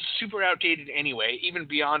triangle is super outdated anyway, even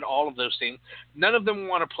beyond all of those things. None of them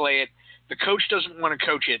want to play it. The coach doesn't want to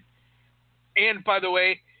coach it. And, by the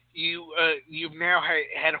way, you've now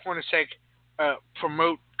had Hornacek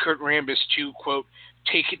promote Kurt Rambis to, quote,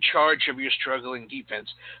 take charge of your struggling defense.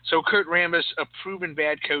 So Kurt Rambis, a proven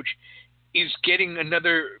bad coach, is getting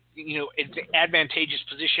another, advantageous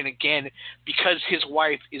position again because his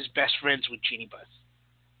wife is best friends with Jeannie Buss.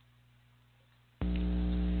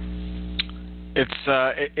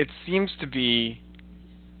 It seems to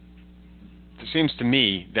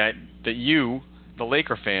me that you, the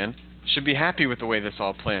Laker fan, should be happy with the way this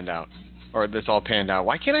all panned out.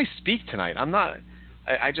 Why can't I speak tonight? I'm not.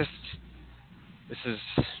 This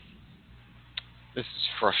is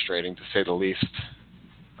frustrating to say the least.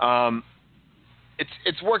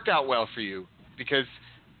 It's worked out well for you because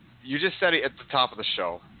you just said it at the top of the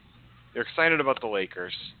show. You're excited about the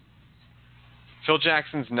Lakers. Phil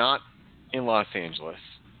Jackson's not in Los Angeles.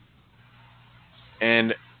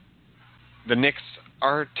 And the Knicks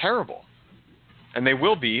are terrible. And they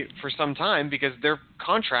will be for some time because their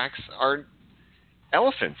contracts are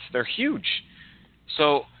elephants. They're huge.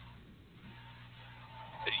 So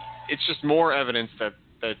it's just more evidence that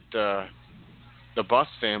the Buss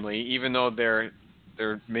family, even though they're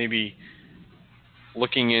maybe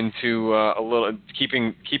looking into a little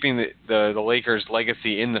keeping the Lakers'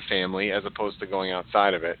 legacy in the family as opposed to going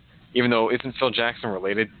outside of it. Even though isn't Phil Jackson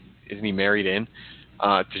related? Isn't he married in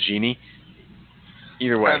to Jeannie?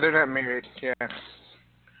 Either way, they're not married. Yeah,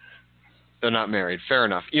 they're not married. Fair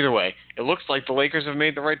enough. Either way, it looks like the Lakers have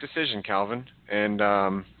made the right decision, Calvin. And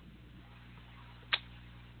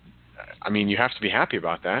you have to be happy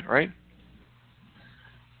about that, right?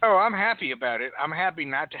 Oh, I'm happy about it. I'm happy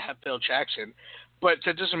not to have Phil Jackson, but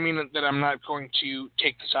that doesn't mean that I'm not going to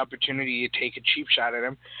take this opportunity to take a cheap shot at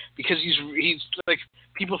him because he's like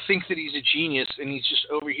people think that he's a genius and he's just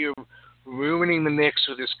over here ruining the Knicks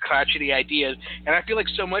with his crotchety ideas. And I feel like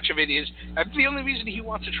so much of it is the only reason he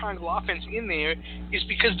wants a triangle offense in there is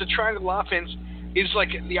because the triangle offense is like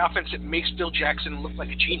the offense that makes Phil Jackson look like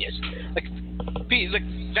a genius. Like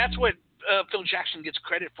that's what Phil Jackson gets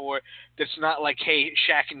credit for. That's not like, hey,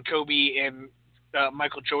 Shaq and Kobe and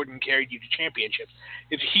Michael Jordan carried you to championships.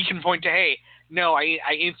 If he can point to, hey, no, I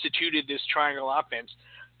instituted this triangle offense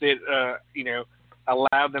that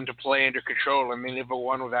allowed them to play under control, and they never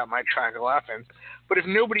won without my triangle offense. But if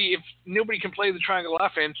nobody can play the triangle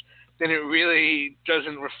offense, then it really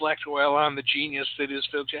doesn't reflect well on the genius that is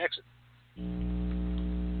Phil Jackson.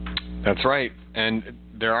 That's right, and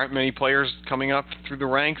there aren't many players coming up through the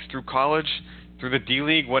ranks, through college, through the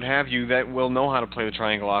D-League, what have you, that will know how to play the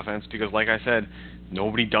triangle offense because, like I said,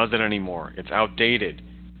 nobody does it anymore. It's outdated.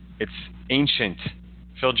 It's ancient.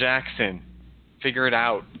 Phil Jackson, figure it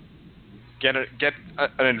out. Get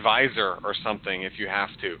an advisor or something if you have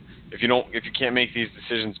to. If you can't make these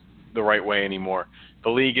decisions the right way anymore. The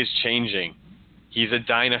league is changing. He's a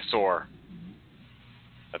dinosaur.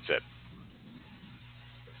 That's it.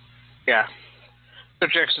 Yeah. Phil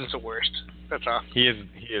Jackson's the worst. That's all. He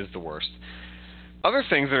is the worst. Other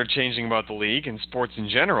things that are changing about the league and sports in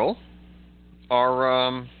general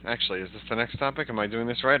are actually, is this the next topic? Am I doing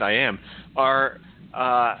this right? I am.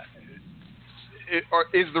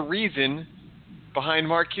 Is the reason behind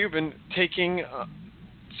Mark Cuban taking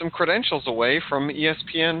some credentials away from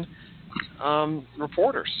ESPN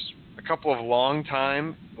reporters. A couple of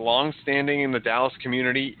long-standing in the Dallas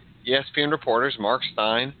community ESPN reporters, Mark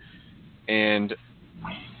Stein and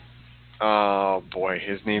oh boy,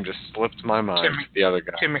 his name just slipped my mind. The other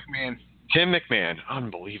guy, Tim McMahon. Tim McMahon,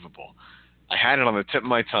 unbelievable. I had it on the tip of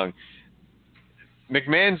my tongue.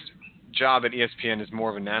 McMahon's job at ESPN is more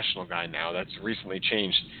of a national guy now. That's recently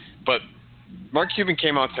changed. But Mark Cuban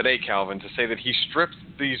came out today, Calvin, to say that he stripped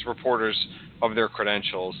these reporters of their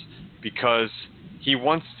credentials because he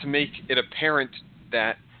wants to make it apparent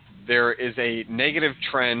that there is a negative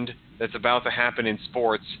trend that's about to happen in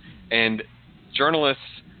sports, and journalists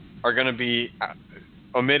are going to be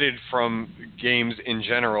omitted from games in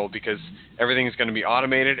general because everything is going to be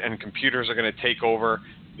automated and computers are going to take over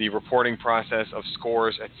the reporting process of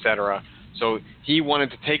scores, etc. So he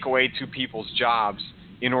wanted to take away two people's jobs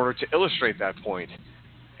in order to illustrate that point.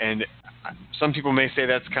 And some people may say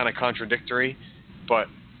that's kind of contradictory, but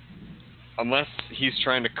unless he's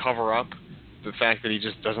trying to cover up the fact that he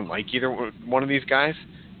just doesn't like either one of these guys,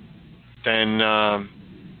 then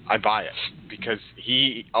I buy it, because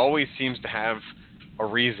he always seems to have a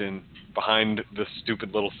reason behind the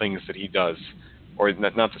stupid little things that he does. Or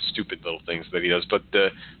not the stupid little things that he does, but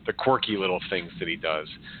the quirky little things that he does.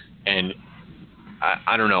 And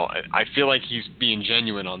I don't know. I feel like he's being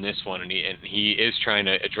genuine on this one, and he is trying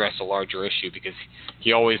to address a larger issue, because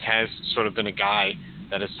he always has sort of been a guy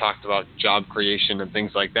that has talked about job creation and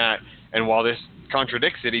things like that. And while this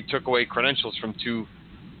contradicts it, he took away credentials from two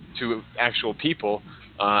actual people.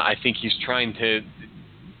 I think he's trying to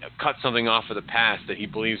cut something off of the past that he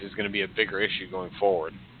believes is going to be a bigger issue going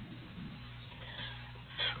forward.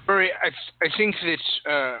 Rory, I think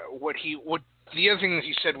that what the other thing that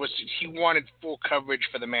he said was he wanted full coverage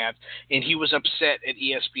for the Mavs, and he was upset at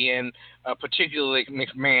ESPN, particularly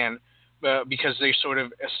McMahon, because they sort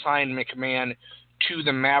of assigned McMahon to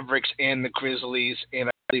the Mavericks and the Grizzlies and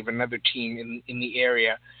I believe another team in the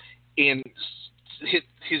area, and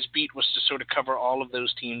his beat was to sort of cover all of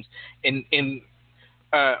those teams, and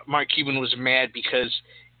Mark Cuban was mad because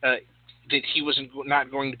that he wasn't not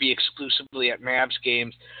going to be exclusively at Mavs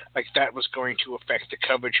games, like that was going to affect the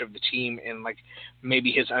coverage of the team and like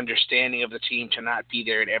maybe his understanding of the team to not be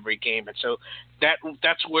there at every game. And so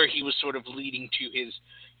that's where he was sort of leading to his,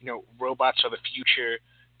 robots of the future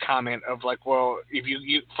comment of like, well, if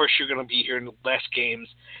you first you're going to be here in less games,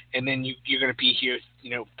 and then you're going to be here,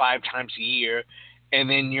 5 times a year, and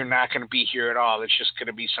then you're not going to be here at all. It's just going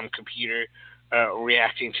to be some computer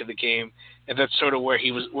reacting to the game. And that's sort of where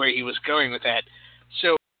he was going with that.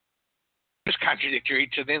 So it's contradictory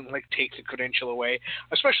to then take the credential away,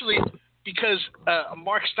 especially because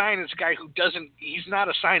Mark Stein is a guy he's not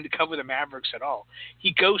assigned to cover the Mavericks at all.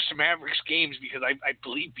 He goes to Mavericks games because I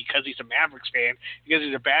believe because he's a Mavericks fan, because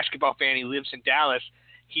he's a basketball fan, he lives in Dallas.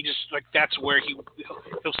 He just that's where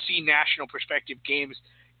he'll see national perspective games.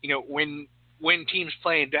 When teams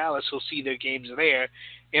play in Dallas, he'll see their games there.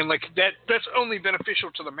 And that's only beneficial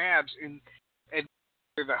to the Mavs, and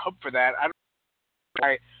there's a hope for that. I don't know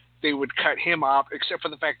why they would cut him off, except for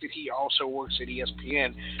the fact that he also works at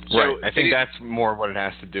ESPN. So right. I think that's more what it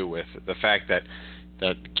has to do with the fact that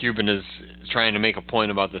Cuban is trying to make a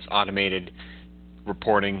point about this automated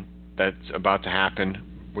reporting that's about to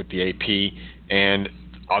happen with the AP, and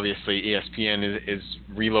obviously ESPN is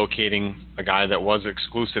relocating a guy that was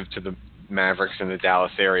exclusive to the Mavericks in the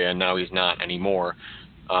Dallas area, and now he's not anymore.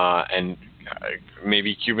 And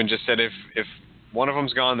maybe Cuban just said if one of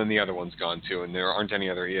them's gone, then the other one's gone too, and there aren't any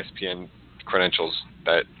other ESPN credentials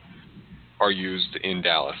that are used in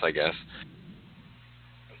Dallas, I guess.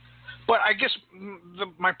 But I guess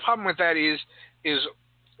my problem with that is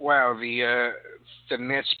wow, the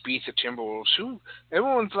Nets beat the Timberwolves.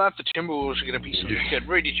 Everyone thought the Timberwolves were going to be so good.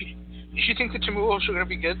 Roy, did you think the Timberwolves were going to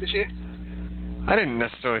be good this year? I didn't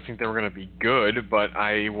necessarily think they were going to be good, but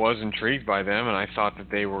I was intrigued by them, and I thought that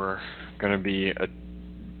they were going to be a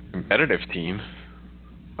competitive team.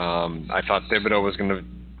 I thought Thibodeau was going to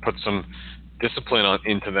put some discipline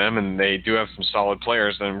into them, and they do have some solid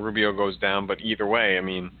players. Then Rubio goes down, but either way, I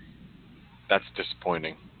mean, that's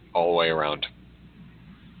disappointing all the way around.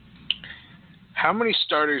 How many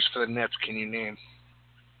starters for the Nets can you name?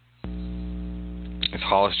 Is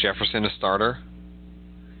Hollis Jefferson a starter?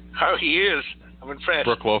 Oh, he is. I'm impressed.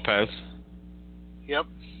 Brooke Lopez. Yep.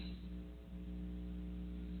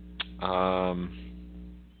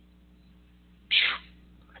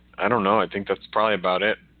 I don't know. I think that's probably about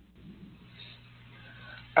it.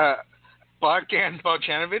 Bogdan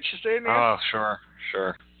Bogdanovic is there now? Oh,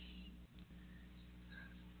 sure.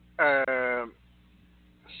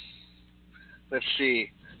 Let's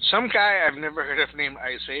see. Some guy I've never heard of named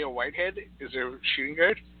Isaiah Whitehead is a shooting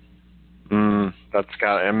guard.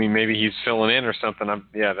 Maybe he's filling in or something.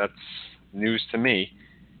 That's news to me.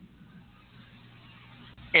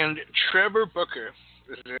 And Trevor Booker.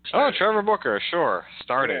 Trevor Booker, sure.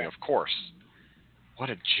 Starting, yeah. Of course. What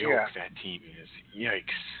a joke that team is. Yikes.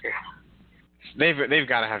 Yeah. They've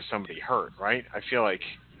got to have somebody hurt, right? I feel like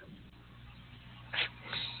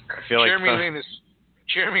Jeremy Lin is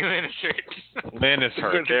hurt. Lin is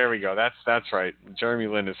hurt. There we go. That's right. Jeremy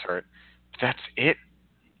Lin is hurt. That's it.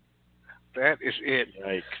 That is it.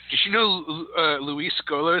 Yikes. Did you know Luis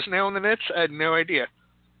Scola is now on the Nets? I had no idea.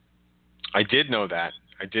 I did know that.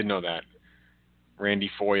 Randy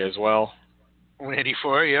Foye as well. Randy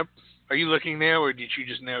Foye, yep. Are you looking now, or did you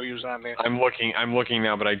just know he was on there? I'm looking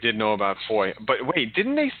now, but I did know about Foye. But wait,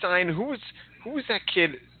 didn't they sign? Who was that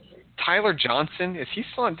kid? Tyler Johnson, is he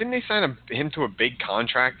still on? Didn't they sign him to a big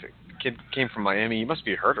contract? The kid came from Miami. He must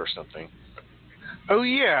be hurt or something. Oh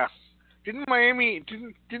yeah, didn't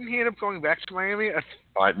he end up going back to Miami?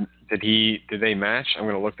 Did they match? I'm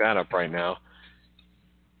going to look that up right now.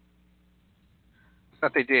 I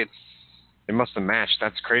thought they did. They must have matched.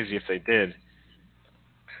 That's crazy if they did.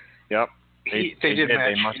 Yep. They did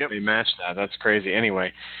match. They matched that. That's crazy.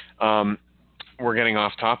 Anyway, we're getting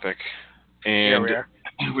off topic. And we are.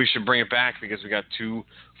 We should bring it back because we got 2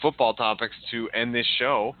 football topics to end this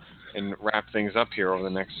show and wrap things up here over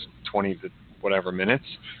the next 20 to whatever minutes.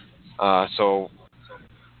 So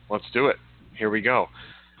let's do it. Here we go.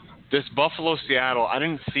 This Buffalo-Seattle, I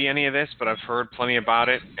didn't see any of this, but I've heard plenty about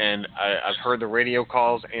it, and I've heard the radio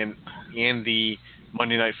calls and the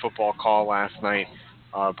Monday Night Football call last night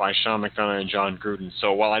by Sean McDonough and John Gruden.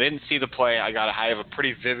 So while I didn't see the play, I have a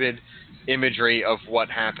pretty vivid imagery of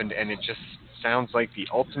what happened, and it just sounds like the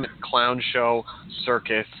ultimate clown show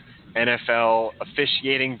circus, NFL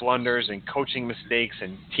officiating blunders and coaching mistakes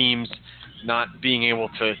and teams not being able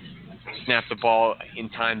to snap the ball in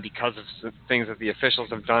time because of things that the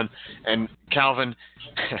officials have done. And Calvin,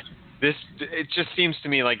 it just seems to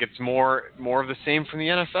me like it's more of the same from the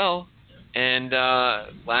NFL. And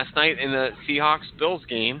last night in the Seahawks-Bills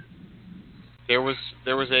game, there was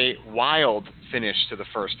a wild finish to the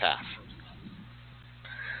first half.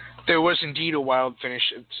 There was indeed a wild finish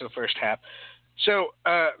to the first half. So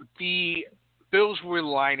the Bills were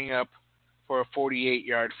lining up for a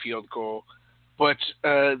 48-yard field goal, but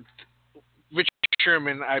Rich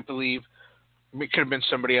Sherman, I believe, it could have been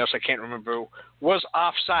somebody else, I can't remember, was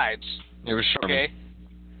offsides. It was Sherman. Okay?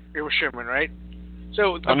 It was Sherman, right?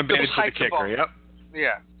 So the unabated Bills to the hiked the kicker, ball. yep.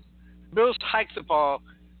 Yeah. Bills hiked the ball.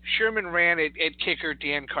 Sherman ran at kicker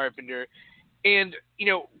Dan Carpenter and,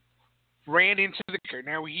 ran into the kicker.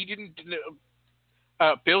 Now, he didn't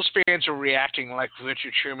Bills fans are reacting like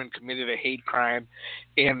Richard Sherman committed a hate crime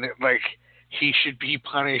and like he should be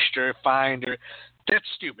punished or fined or that's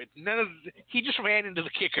stupid. He just ran into the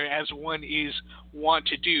kicker as one is want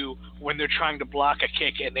to do when they're trying to block a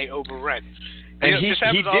kick and they overrun. And he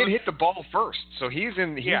did hit the ball first, so he's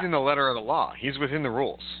in the letter of the law. He's within the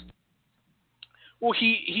rules. Well,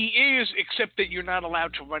 he is, except that you're not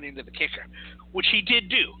allowed to run into the kicker, which he did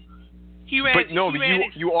do. You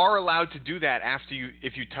are allowed to do that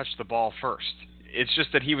if you touch the ball first. It's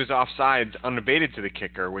just that he was offside, unabated to the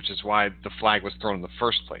kicker, which is why the flag was thrown in the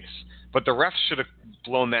first place. But the refs should have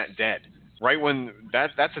blown that dead. Right when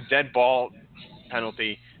that's a dead ball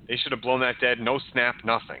penalty, they should have blown that dead. No snap,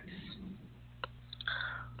 nothing.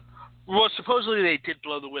 Well, supposedly they did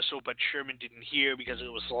blow the whistle, but Sherman didn't hear because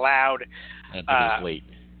it was loud. It was late.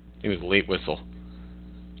 It was a late whistle.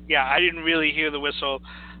 Yeah, I didn't really hear the whistle.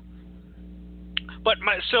 But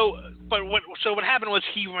what happened was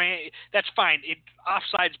he ran. That's fine.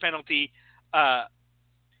 Offsides penalty.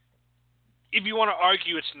 If you want to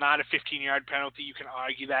argue it's not a 15-yard penalty, you can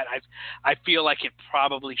argue that. I feel like it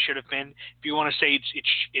probably should have been. If you want to say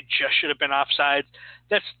it just should have been offsides,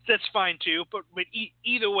 that's fine too. But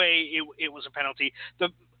either way, it was a penalty.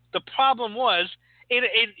 The problem was,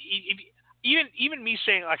 even me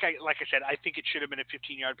saying like I said, I think it should have been a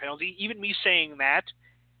 15-yard penalty. Even me saying that.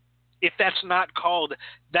 If that's not called,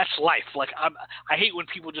 that's life. Like I hate when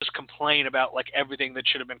people just complain about like everything that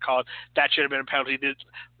should have been called. That should have been a penalty.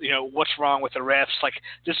 What's wrong with the refs? Like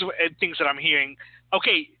this is things that I'm hearing.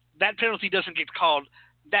 Okay, that penalty doesn't get called.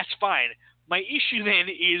 That's fine. My issue then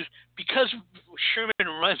is because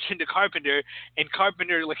Sherman runs into Carpenter and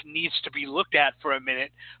Carpenter like needs to be looked at for a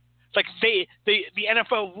minute. It's like the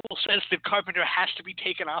NFL rule says that Carpenter has to be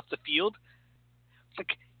taken off the field. It's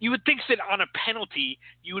like. You would think that on a penalty,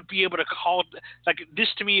 you would be able to call – like this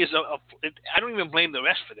to me is I don't even blame the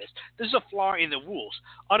refs for this. This is a flaw in the rules.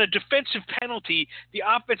 On a defensive penalty, the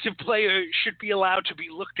offensive player should be allowed to be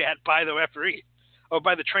looked at by the referee or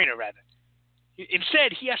by the trainer, rather.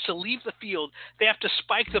 Instead, he has to leave the field. They have to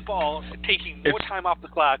spike the ball, taking more time off the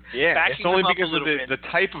clock. Yeah, it's only because of the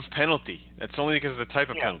type of penalty. That's only because of the type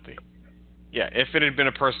of penalty. Yeah, if it had been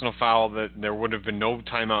a personal foul, that there would have been no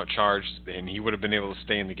timeout charged, and he would have been able to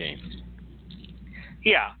stay in the game.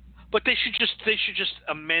 Yeah, but they should just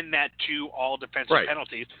amend that to all defensive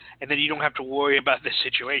penalties, and then you don't have to worry about this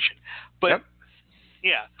situation. But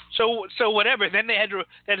yeah, so whatever. Then they had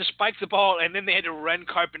to spike the ball, and then they had to run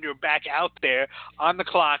Carpenter back out there on the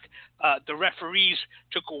clock. The referees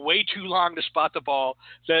took way too long to spot the ball,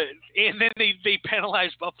 and then they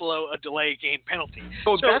penalized Buffalo a delay game penalty.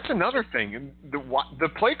 So that's another thing. The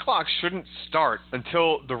play clock shouldn't start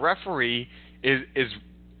until the referee is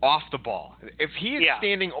off the ball. If he is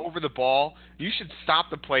standing over the ball, you should stop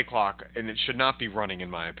the play clock, and it should not be running, in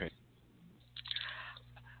my opinion.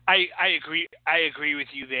 I agree. I agree with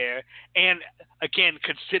you there. And again,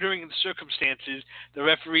 considering the circumstances, the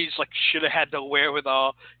referees should have had the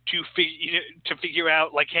wherewithal to figure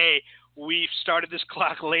out hey, we started this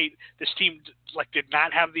clock late. This team did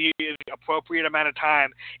not have the appropriate amount of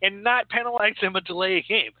time, and not penalize them and delay a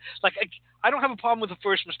game. I don't have a problem with the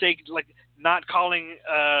first mistake, not calling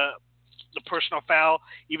the personal foul,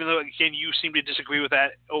 even though again you seem to disagree with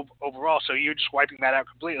that overall. So you're just wiping that out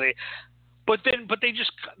completely. But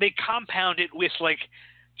they compound it with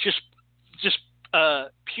just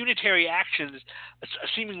punitary actions,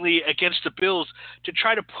 seemingly against the Bills, to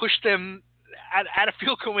try to push them at a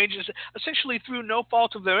field goal range, essentially through no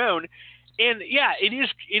fault of their own. And yeah, it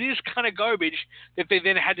is kind of garbage that they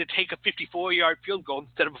then had to take a 54-yard field goal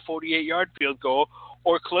instead of a 48-yard field goal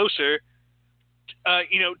or closer,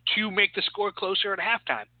 to make the score closer at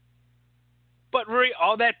halftime. But Rury,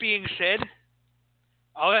 all that being said,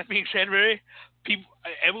 Rury,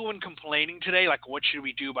 everyone complaining today, what should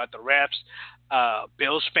we do about the refs?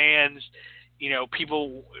 Bills fans,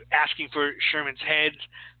 people asking for Sherman's heads.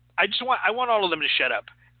 I want all of them to shut up.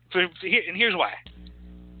 And here's why.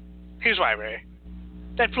 Ray.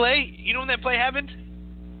 That play, when that play happened?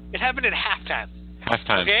 It happened at halftime.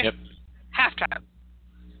 Halftime, okay? Yep. Halftime.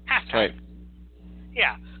 Right.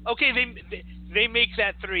 Yeah. Okay, they make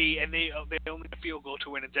that three, and they only a field goal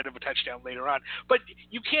to win instead of a touchdown later on. But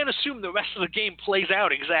you can't assume the rest of the game plays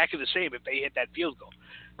out exactly the same if they hit that field goal.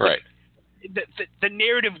 Right. The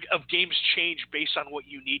narrative of games change based on what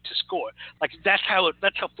you need to score. That's how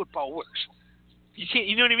football works. You can't,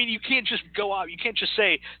 you know what I mean? You can't just go out. You can't just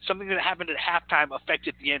say something that happened at halftime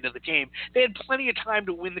affected the end of the game. They had plenty of time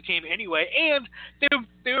to win the game anyway, and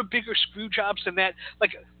there were bigger screw jobs than that.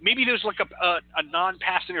 Maybe there's a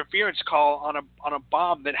non-pass interference call on a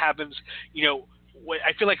bomb that happens.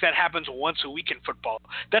 I feel like that happens once a week in football.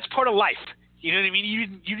 That's part of life. You know what I mean?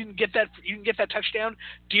 You didn't get that. You didn't get that touchdown.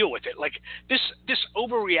 Deal with it. This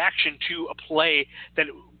overreaction to a play that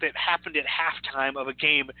happened at halftime of a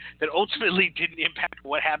game that ultimately didn't impact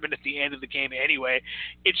what happened at the end of the game anyway.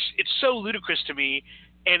 It's so ludicrous to me,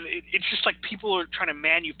 and it's just people are trying to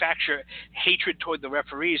manufacture hatred toward the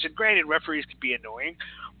referees. And granted, referees can be annoying,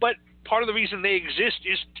 but part of the reason they exist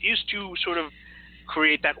is to sort of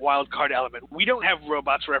create that wild card element. We don't have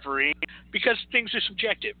robots refereeing because things are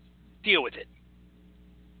subjective. Deal with it.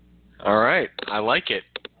 All right, I like it,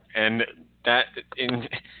 and that in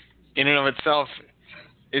and of itself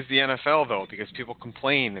is the NFL, though, because people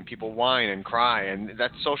complain and people whine and cry, and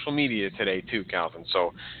that's social media today too, Calvin.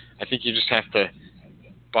 So I think you just have to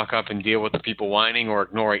buck up and deal with the people whining, or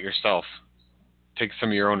ignore it yourself. Take some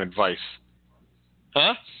of your own advice.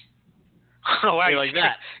 Huh? Oh, wow, you like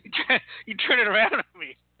that? You turn it around on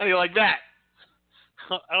me. How do you like that?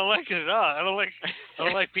 I don't like it at all. I don't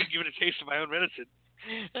like being given a taste of my own medicine.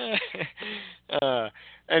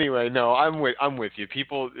 Anyway, no, I'm with you.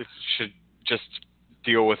 People should just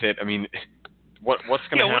deal with it. I mean, what's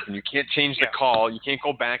going to happen? You can't change the call. You can't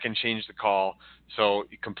go back and change the call. So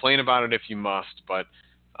you complain about it if you must, but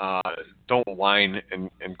don't whine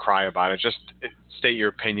and cry about it. Just state your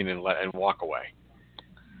opinion and walk away.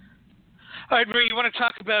 All right, Marie, you want to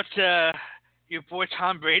talk about your boy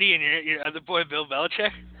Tom Brady and your other boy Bill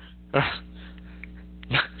Belichick?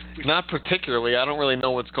 Not particularly. I don't really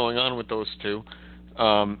know what's going on with those two,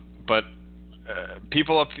 but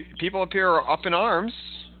people up here are up in arms.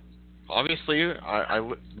 Obviously, I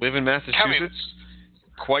live in Massachusetts,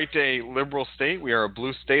 quite a liberal state. We are a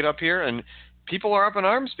blue state up here, and people are up in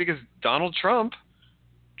arms because Donald Trump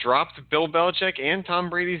dropped Bill Belichick and Tom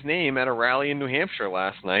Brady's name at a rally in New Hampshire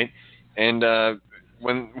last night. And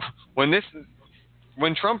when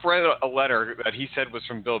Trump read a letter that he said was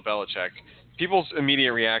from Bill Belichick, people's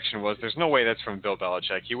immediate reaction was, there's no way that's from Bill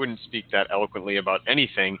Belichick. He wouldn't speak that eloquently about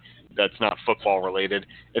anything that's not football related.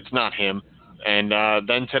 It's not him. And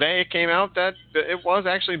then today it came out that it was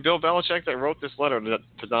actually Bill Belichick that wrote this letter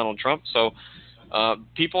to Donald Trump. So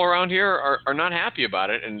people around here are not happy about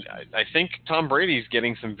it. And I think Tom Brady's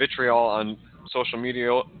getting some vitriol on social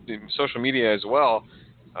media as well,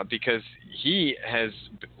 because he has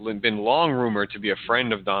been long rumored to be a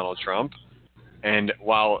friend of Donald Trump. And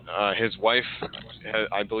while his wife,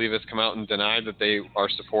 I believe, has come out and denied that they are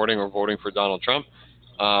supporting or voting for Donald Trump,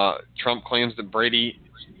 Trump claims that Brady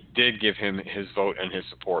did give him his vote and his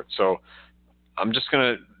support. So I'm just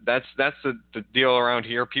going to – that's the deal around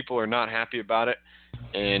here. People are not happy about it.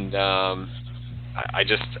 And I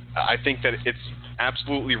think that it's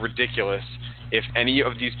absolutely ridiculous if any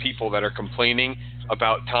of these people that are complaining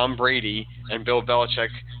about Tom Brady and Bill Belichick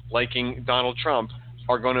liking Donald Trump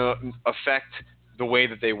are going to affect the way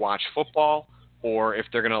that they watch football, or if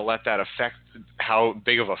they're going to let that affect how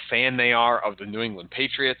big of a fan they are of the New England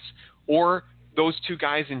Patriots, or those two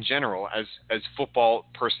guys in general as football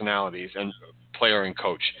personalities and player and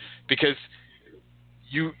coach. Because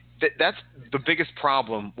that's the biggest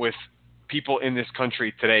problem with people in this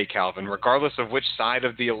country today, Calvin, regardless of which side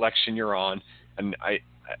of the election you're on. And I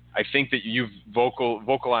think that you've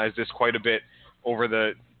vocalized this quite a bit over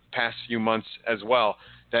the past few months as well,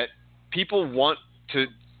 that people want to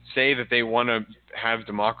say that they want to have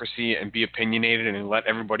democracy and be opinionated and let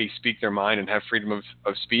everybody speak their mind and have freedom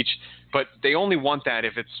of speech, but they only want that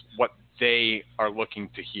if it's what they are looking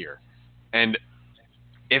to hear. And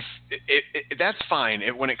if that's fine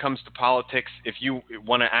when it comes to politics, if you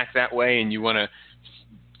want to act that way and you want to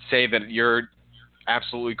say that you're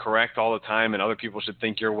absolutely correct all the time and other people should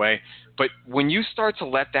think your way, but when you start to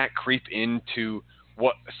let that creep into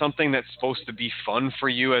something that's supposed to be fun for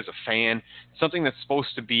you as a fan, something that's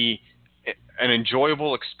supposed to be an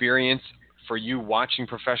enjoyable experience for you watching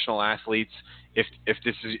professional athletes,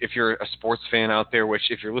 if you're a sports fan out there, which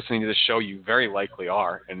if you're listening to this show, you very likely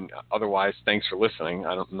are, and otherwise, thanks for listening.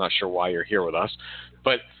 I'm not sure why you're here with us,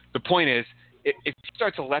 but the point is, if you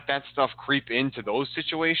start to let that stuff creep into those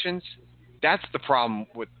situations, that's the problem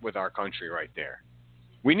with our country right there.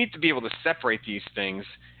 We need to be able to separate these things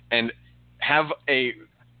and have a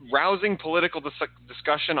rousing political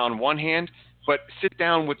discussion on one hand, but sit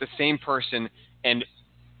down with the same person and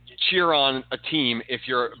cheer on a team if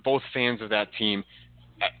you're both fans of that team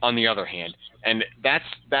on the other hand. And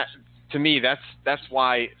to me, that's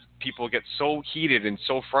why people get so heated and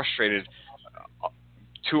so frustrated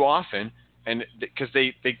too often, and because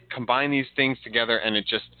they combine these things together and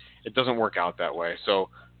it doesn't work out that way. So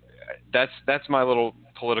that's my little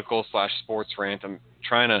political / sports rant. I'm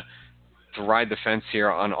trying to ride the fence here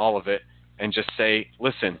on all of it and just say,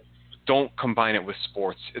 listen, don't combine it with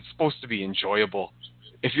sports. It's supposed to be enjoyable.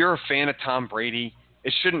 If you're a fan of Tom Brady,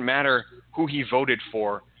 it shouldn't matter who he voted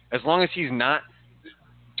for. As long as he's not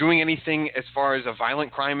doing anything as far as a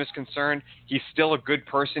violent crime is concerned, he's still a good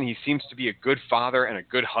person. He seems to be a good father and a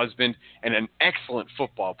good husband and an excellent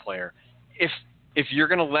football player. If you're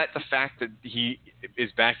going to let the fact that he is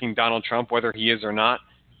backing Donald Trump, whether he is or not,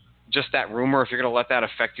 just that rumor, if you're going to let that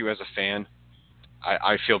affect you as a fan,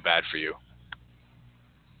 I feel bad for you.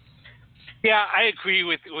 Yeah, I agree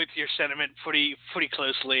with your sentiment pretty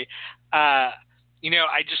closely. I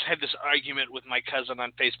just had this argument with my cousin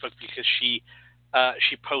on Facebook because she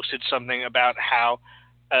posted something about how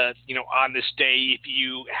on this day, if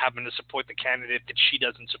you happen to support the candidate that she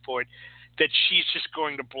doesn't support, that she's just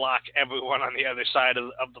going to block everyone on the other side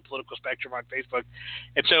of the political spectrum on Facebook.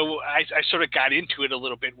 And so I sort of got into it a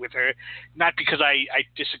little bit with her, not because I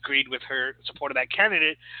disagreed with her support of that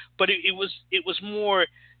candidate, but it was more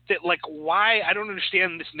that, like, why I don't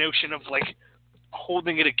understand this notion of, like,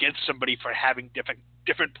 holding it against somebody for having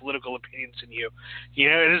different political opinions than you.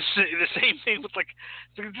 It's the same thing with, like,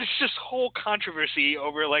 there's just whole controversy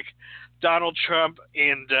over, like, Donald Trump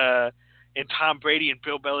and Tom Brady and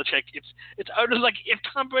Bill Belichick. It's out of, like, if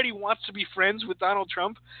Tom Brady wants to be friends with Donald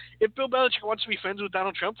Trump, if Bill Belichick wants to be friends with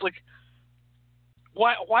Donald Trump, like,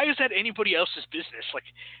 why is that anybody else's business? Like,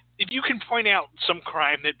 if you can point out some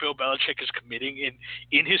crime that Bill Belichick is committing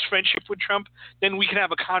in his friendship with Trump, then we can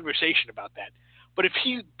have a conversation about that. But if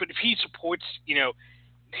he supports,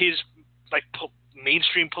 his, like,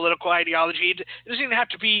 mainstream political ideology, it doesn't even have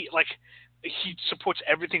to be like he supports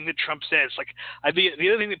everything that Trump says. Like, the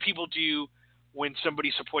other thing that people do when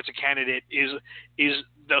somebody supports a candidate is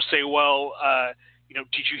they'll say, well,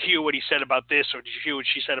 did you hear what he said about this, or did you hear what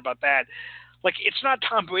she said about that? Like, it's not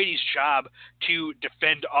Tom Brady's job to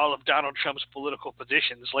defend all of Donald Trump's political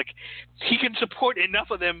positions. Like, he can support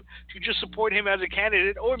enough of them to just support him as a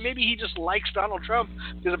candidate, or maybe he just likes Donald Trump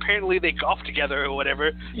because apparently they golf together or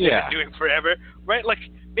whatever. Yeah. They've been doing forever, right? Like,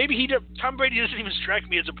 maybe Tom Brady doesn't even strike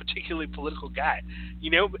me as a particularly political guy,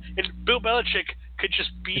 And Bill Belichick could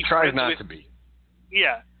just be. He tries not to be.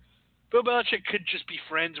 Yeah, Bill Belichick could just be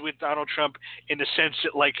friends with Donald Trump in the sense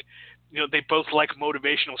that, like, they both like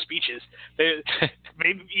motivational speeches.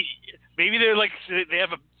 Maybe they're like they have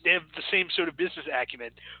the same sort of business acumen.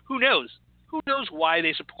 Who knows? Who knows why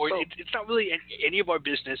they support it? It's not really any of our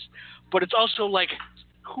business. But it's also like,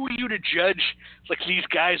 who are you to judge, like, these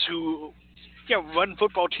guys who run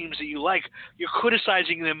football teams that you like? You're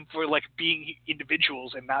criticizing them for, like, being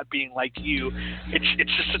individuals and not being like you. It's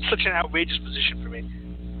just such an outrageous position for me.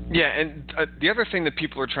 Yeah, and the other thing that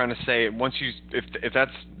people are trying to say, if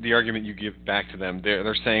that's the argument you give back to them,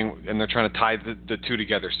 they're saying, and they're trying to tie the two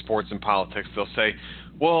together, sports and politics. They'll say,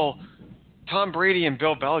 well, Tom Brady and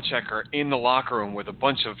Bill Belichick are in the locker room with a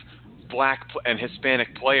bunch of black and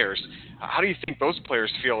Hispanic players. How do you think those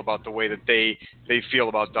players feel about the way that they feel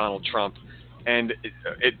about Donald Trump? And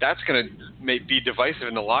that's going to be divisive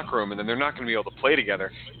in the locker room, and then they're not going to be able to play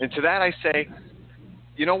together. And to that I say,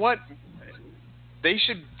 you know what? I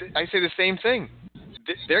say the same thing.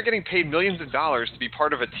 They're getting paid millions of dollars to be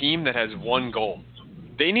part of a team that has one goal.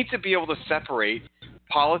 They need to be able to separate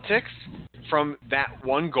politics from that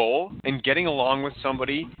one goal and getting along with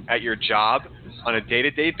somebody at your job on a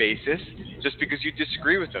day-to-day basis just because you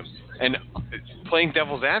disagree with them. And playing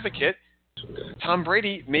devil's advocate, Tom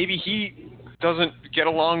Brady, maybe he doesn't get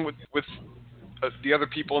along with the other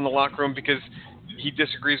people in the locker room because he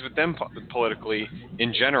disagrees with them politically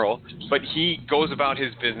in general, but he goes about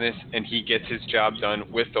his business and he gets his job done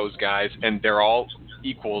with those guys, and they're all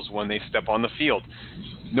equals when they step on the field.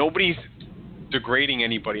 Nobody's degrading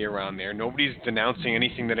anybody around there. Nobody's denouncing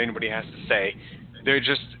anything that anybody has to say. They're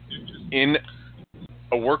just in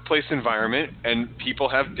a workplace environment, and people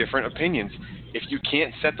have different opinions. If you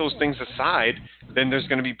can't set those things aside, then there's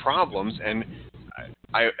going to be problems, and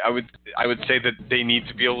I would say that they need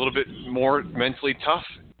to be a little bit more mentally tough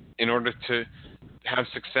in order to have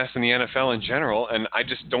success in the NFL in general. And I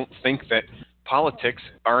just don't think that politics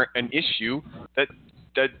are an issue that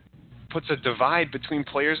puts a divide between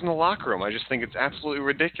players in the locker room. I just think it's absolutely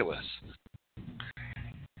ridiculous.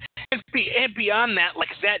 And beyond that, like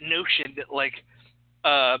that notion that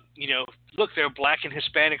look, there are black and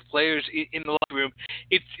Hispanic players in the locker room.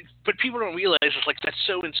 But people don't realize it's like that's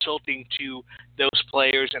so insulting to those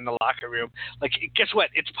players in the locker room. Like, guess what?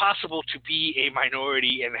 It's possible to be a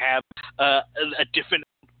minority and have a different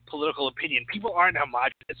political opinion. People aren't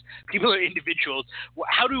homogenous. People are individuals.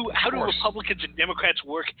 How do Republicans and Democrats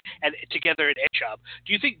work together at a job?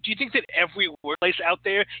 Do you think that every workplace out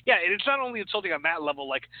there? Yeah, and it's not only insulting on that level,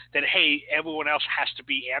 like that. Hey, everyone else has to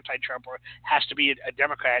be anti-Trump or has to be a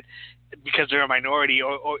Democrat because they're a minority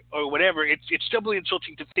or whatever. It's doubly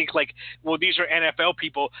insulting to think like, well, these are NFL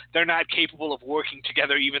people. They're not capable of working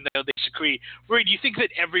together even though they disagree. Rory, do you think that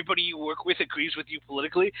everybody you work with agrees with you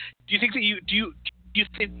politically? Do you think that you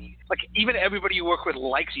think like even everybody you work with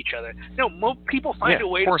likes each other? No, most people find a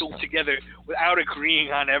way to go together without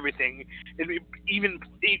agreeing on everything, and even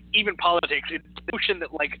politics. It's the notion that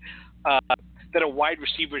that a wide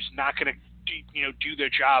receiver is not going to do their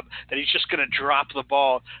job, that he's just going to drop the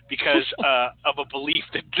ball because of a belief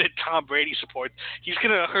that Tom Brady supports. He's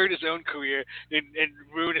going to hurt his own career and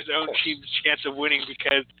ruin his own team's chance of winning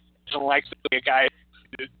because he doesn't like the way a guy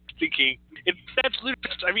is thinking. That's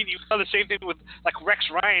ludicrous. I mean, you saw the same thing with like Rex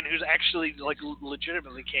Ryan, who's actually like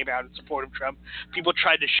legitimately came out in support of Trump. People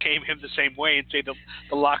tried to shame him the same way and say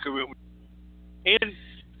the locker room. And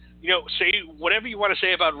say whatever you want to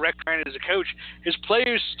say about Rex Ryan as a coach, his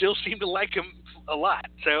players still seem to like him a lot.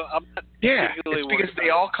 So I'm not particularly worried. It's because they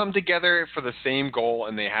all come together for the same goal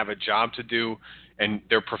and they have a job to do, and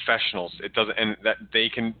they're professionals. And that they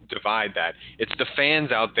can divide that. It's the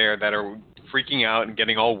fans out there that are freaking out and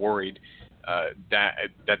getting all worried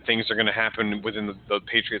that things are going to happen within the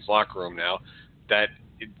Patriots locker room now that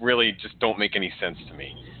it really just don't make any sense to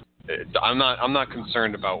me. I'm not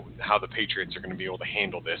concerned about how the Patriots are going to be able to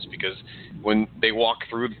handle this, because when they walk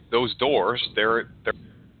through those doors, they're on the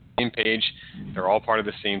same page, they're all part of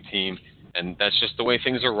the same team, and that's just the way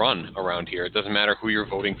things are run around here. It doesn't matter who you're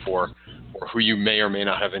voting for or who you may or may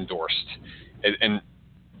not have endorsed. And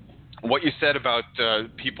what you said about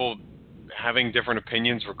people having different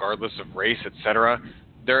opinions regardless of race, etc.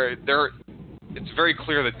 It's very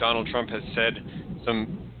clear that Donald Trump has said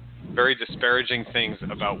some very disparaging things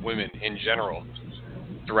about women in general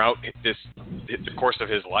throughout the course of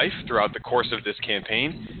his life, throughout the course of this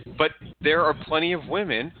campaign. But there are plenty of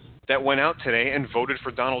women that went out today and voted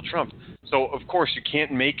for Donald Trump. So, of course, you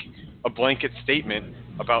can't make a blanket statement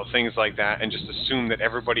about things like that and just assume that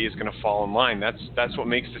everybody is going to fall in line. That's what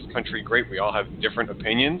makes this country great. We all have different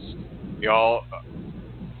opinions. We all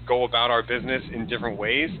go about our business in different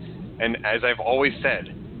ways. And as I've always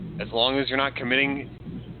said, as long as you're not committing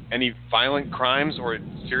any violent crimes or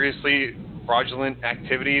seriously fraudulent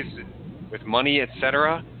activities with money,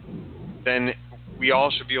 etc., then we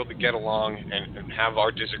all should be able to get along and have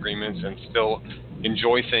our disagreements and still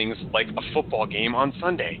enjoy things like a football game on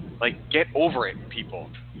Sunday. Like, get over it, people.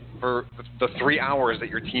 For the 3 hours that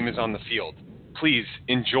your team is on the field, please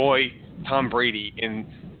enjoy Tom Brady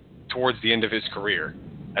towards the end of his career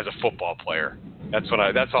as a football player. That's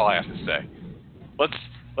all I have to say.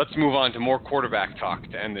 Let's move on to more quarterback talk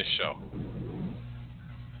to end this show.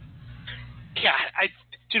 Yeah,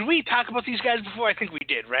 did we talk about these guys before? I think we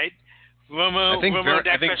did, right? Romo,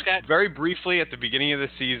 Dak Prescott? Very briefly at the beginning of the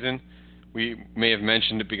season, we may have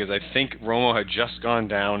mentioned it because I think Romo had just gone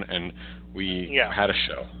down and we had a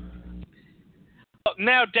show.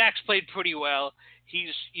 Now Dak's played pretty well.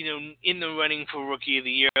 He's, in the running for Rookie of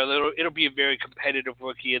the Year. It'll be a very competitive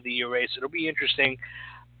Rookie of the Year race. It'll be interesting.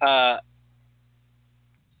 I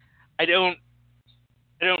don't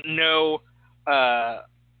know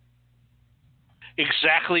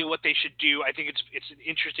exactly what they should do. I think it's an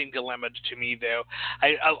interesting dilemma to me, though.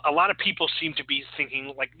 A lot of people seem to be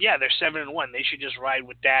thinking like, yeah, they're 7-1. They should just ride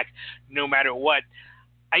with Dak no matter what.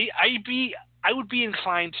 I would be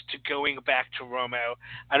inclined to going back to Romo.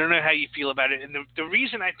 I don't know how you feel about it, and the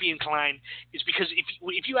reason I'd be inclined is because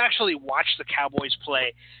if you actually watch the Cowboys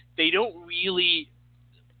play, they don't really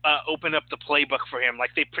open up the playbook for him.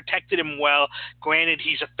 Like, they protected him well. Granted,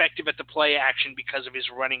 he's effective at the play action because of his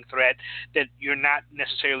running threat that you're not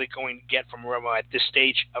necessarily going to get from Romo at this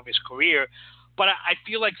stage of his career. But I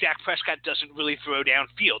feel like Dak Prescott doesn't really throw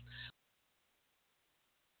downfield.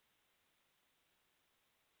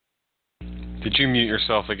 Did you mute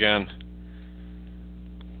yourself again?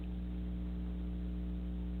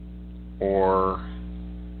 Or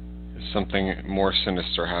is something more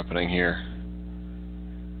sinister happening here?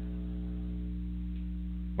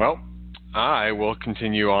 Well, I will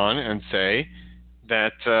continue on and say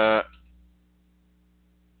that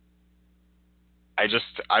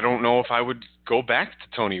I don't know if I would go back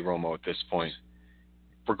to Tony Romo at this point,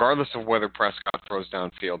 regardless of whether Prescott throws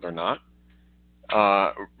downfield or not.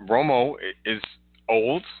 Romo is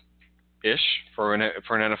old-ish for an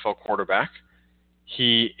NFL quarterback.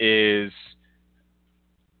 He is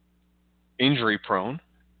injury-prone,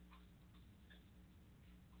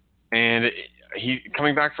 and he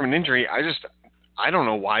coming back from an injury. I don't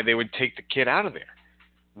know why they would take the kid out of there.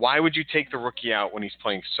 Why would you take the rookie out when he's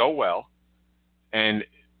playing so well? And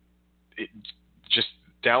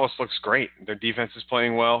Dallas looks great. Their defense is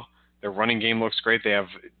playing well. Their running game looks great. They have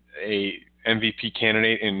a MVP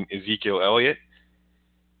candidate in Ezekiel Elliott.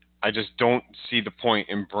 I just don't see the point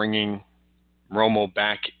in bringing Romo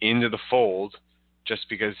back into the fold just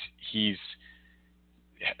because he's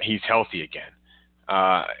healthy again.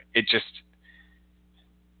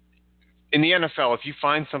 In the NFL, if you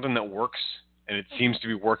find something that works and it seems to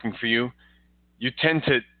be working for you, you tend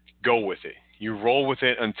to go with it. You roll with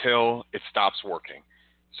it until it stops working.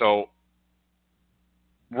 So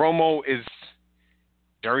Romo is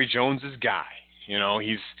Jerry Jones' guy.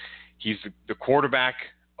 He's the quarterback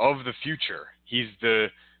of the future. He's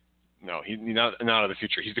not of the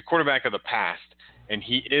future. He's the quarterback of the past, and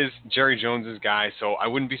he is Jerry Jones' guy. So I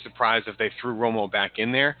wouldn't be surprised if they threw Romo back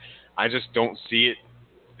in there. I just don't see it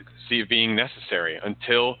being necessary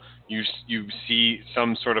until you see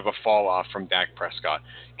some sort of a fall off from Dak Prescott.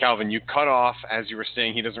 Calvin, you cut off as you were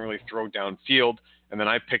saying he doesn't really throw downfield, and then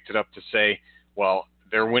I picked it up to say, well,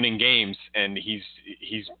 they're winning games, and he's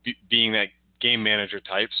being that game manager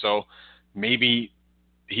type. So maybe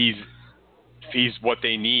he's what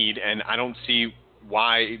they need, and I don't see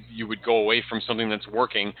why you would go away from something that's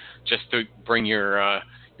working just to bring your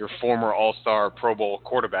former All-Star Pro Bowl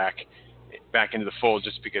quarterback back into the fold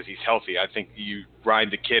just because he's healthy. I think you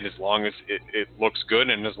ride the kid as long as it looks good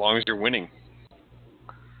and as long as you're winning.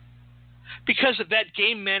 Because that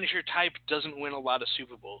game manager type doesn't win a lot of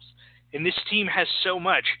Super Bowls. And this team has so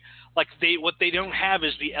much. Like, what they don't have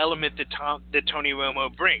is the element that Tony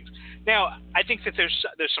Romo brings. Now, I think that there's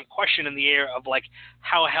some question in the air of, like,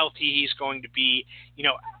 how healthy he's going to be.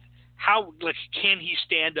 How, like, can he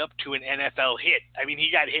stand up to an NFL hit? I mean,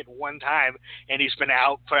 he got hit one time, and he's been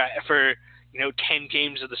out for 10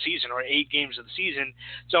 games of the season or 8 games of the season.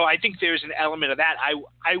 So I think there's an element of that.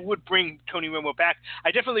 I would bring Tony Romo back.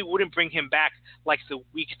 I definitely wouldn't bring him back like the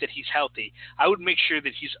week that he's healthy. I would make sure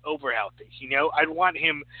that he's over healthy. I'd want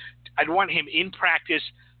him in practice,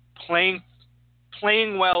 playing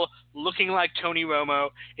well, looking like Tony Romo,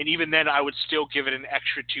 and even then I would still give it an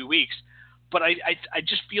extra 2 weeks. But I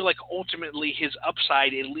just feel like ultimately his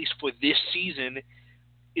upside, at least for this season,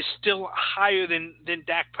 is still higher than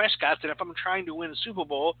Dak Prescott's. And if I'm trying to win a Super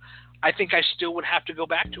Bowl, I think I still would have to go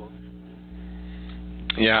back to him.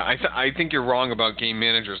 Yeah, I think you're wrong about game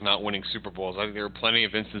managers not winning Super Bowls. I think there are plenty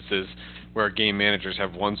of instances where game managers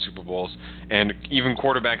have won Super Bowls, and even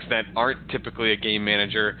quarterbacks that aren't typically a game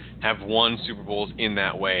manager have won Super Bowls in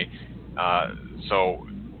that way. So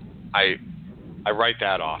I write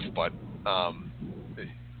that off. But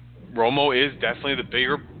Romo is definitely the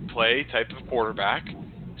bigger play type of quarterback.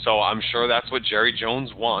 So I'm sure that's what Jerry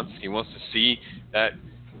Jones wants. He wants to see that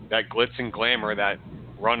glitz and glamour, that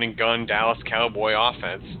run and gun Dallas Cowboy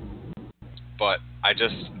offense. But I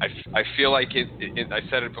feel like I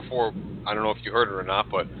said it before, I don't know if you heard it or not,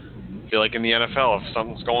 but I feel like in the NFL, if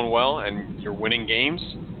something's going well and you're winning games,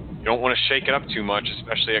 you don't want to shake it up too much,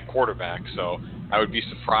 especially at quarterback. So I would be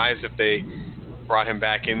surprised if they brought him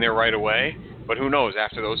back in there right away. But who knows?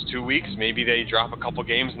 After those 2 weeks, maybe they drop a couple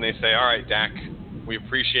games and they say, all right, Dak, we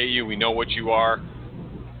appreciate you. We know what you are.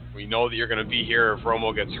 We know that you're going to be here if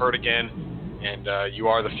Romo gets hurt again. And you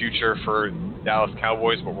are the future for Dallas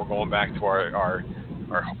Cowboys, but we're going back to our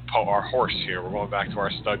horse here. We're going back to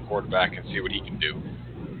our stud quarterback and see what he can do.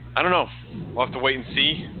 I don't know. We'll have to wait and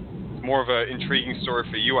see. It's more of an intriguing story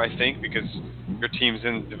for you, I think, because your team's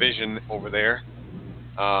in division over there.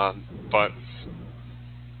 But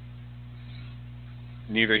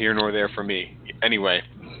neither here nor there for me. Anyway,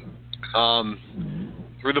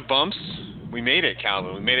 through the bumps, we made it,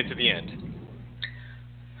 Calvin. We made it to the end.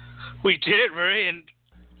 We did it, Murray, and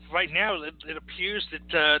right now it appears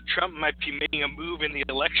that Trump might be making a move in the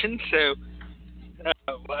election, so I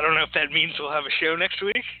don't know if that means we'll have a show next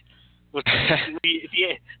week.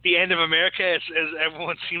 The end of America, as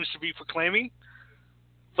everyone seems to be proclaiming.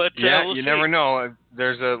 But we'll see. Never know.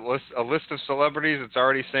 There's a list of celebrities that's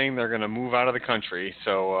already saying they're going to move out of the country,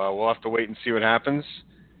 so we'll have to wait and see what happens.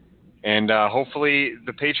 And hopefully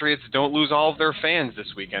the Patriots don't lose all of their fans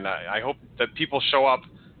this weekend. I hope that people show up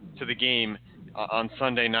to the game on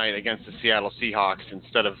Sunday night against the Seattle Seahawks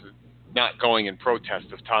instead of not going in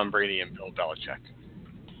protest of Tom Brady and Bill Belichick.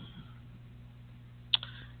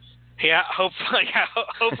 Yeah,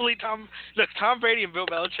 hopefully Tom Brady and Bill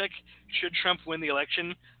Belichick, should Trump win the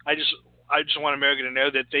election, I just want America to know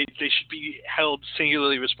that they should be held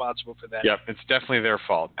singularly responsible for that. Yep, it's definitely their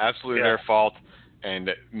fault. Absolutely their fault. And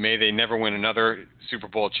may they never win another Super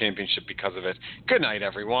Bowl championship because of it. Good night,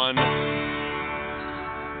 everyone.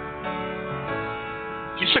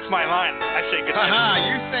 You took my line. I say good night.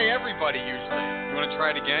 You say everybody usually. You want to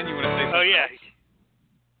try it again? You want to say something else?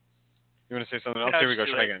 You want to say something else? Here we go.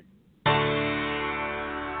 Try again.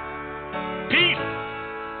 Peace.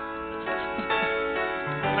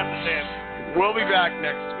 Not the same. We'll be back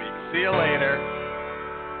next week. See you later.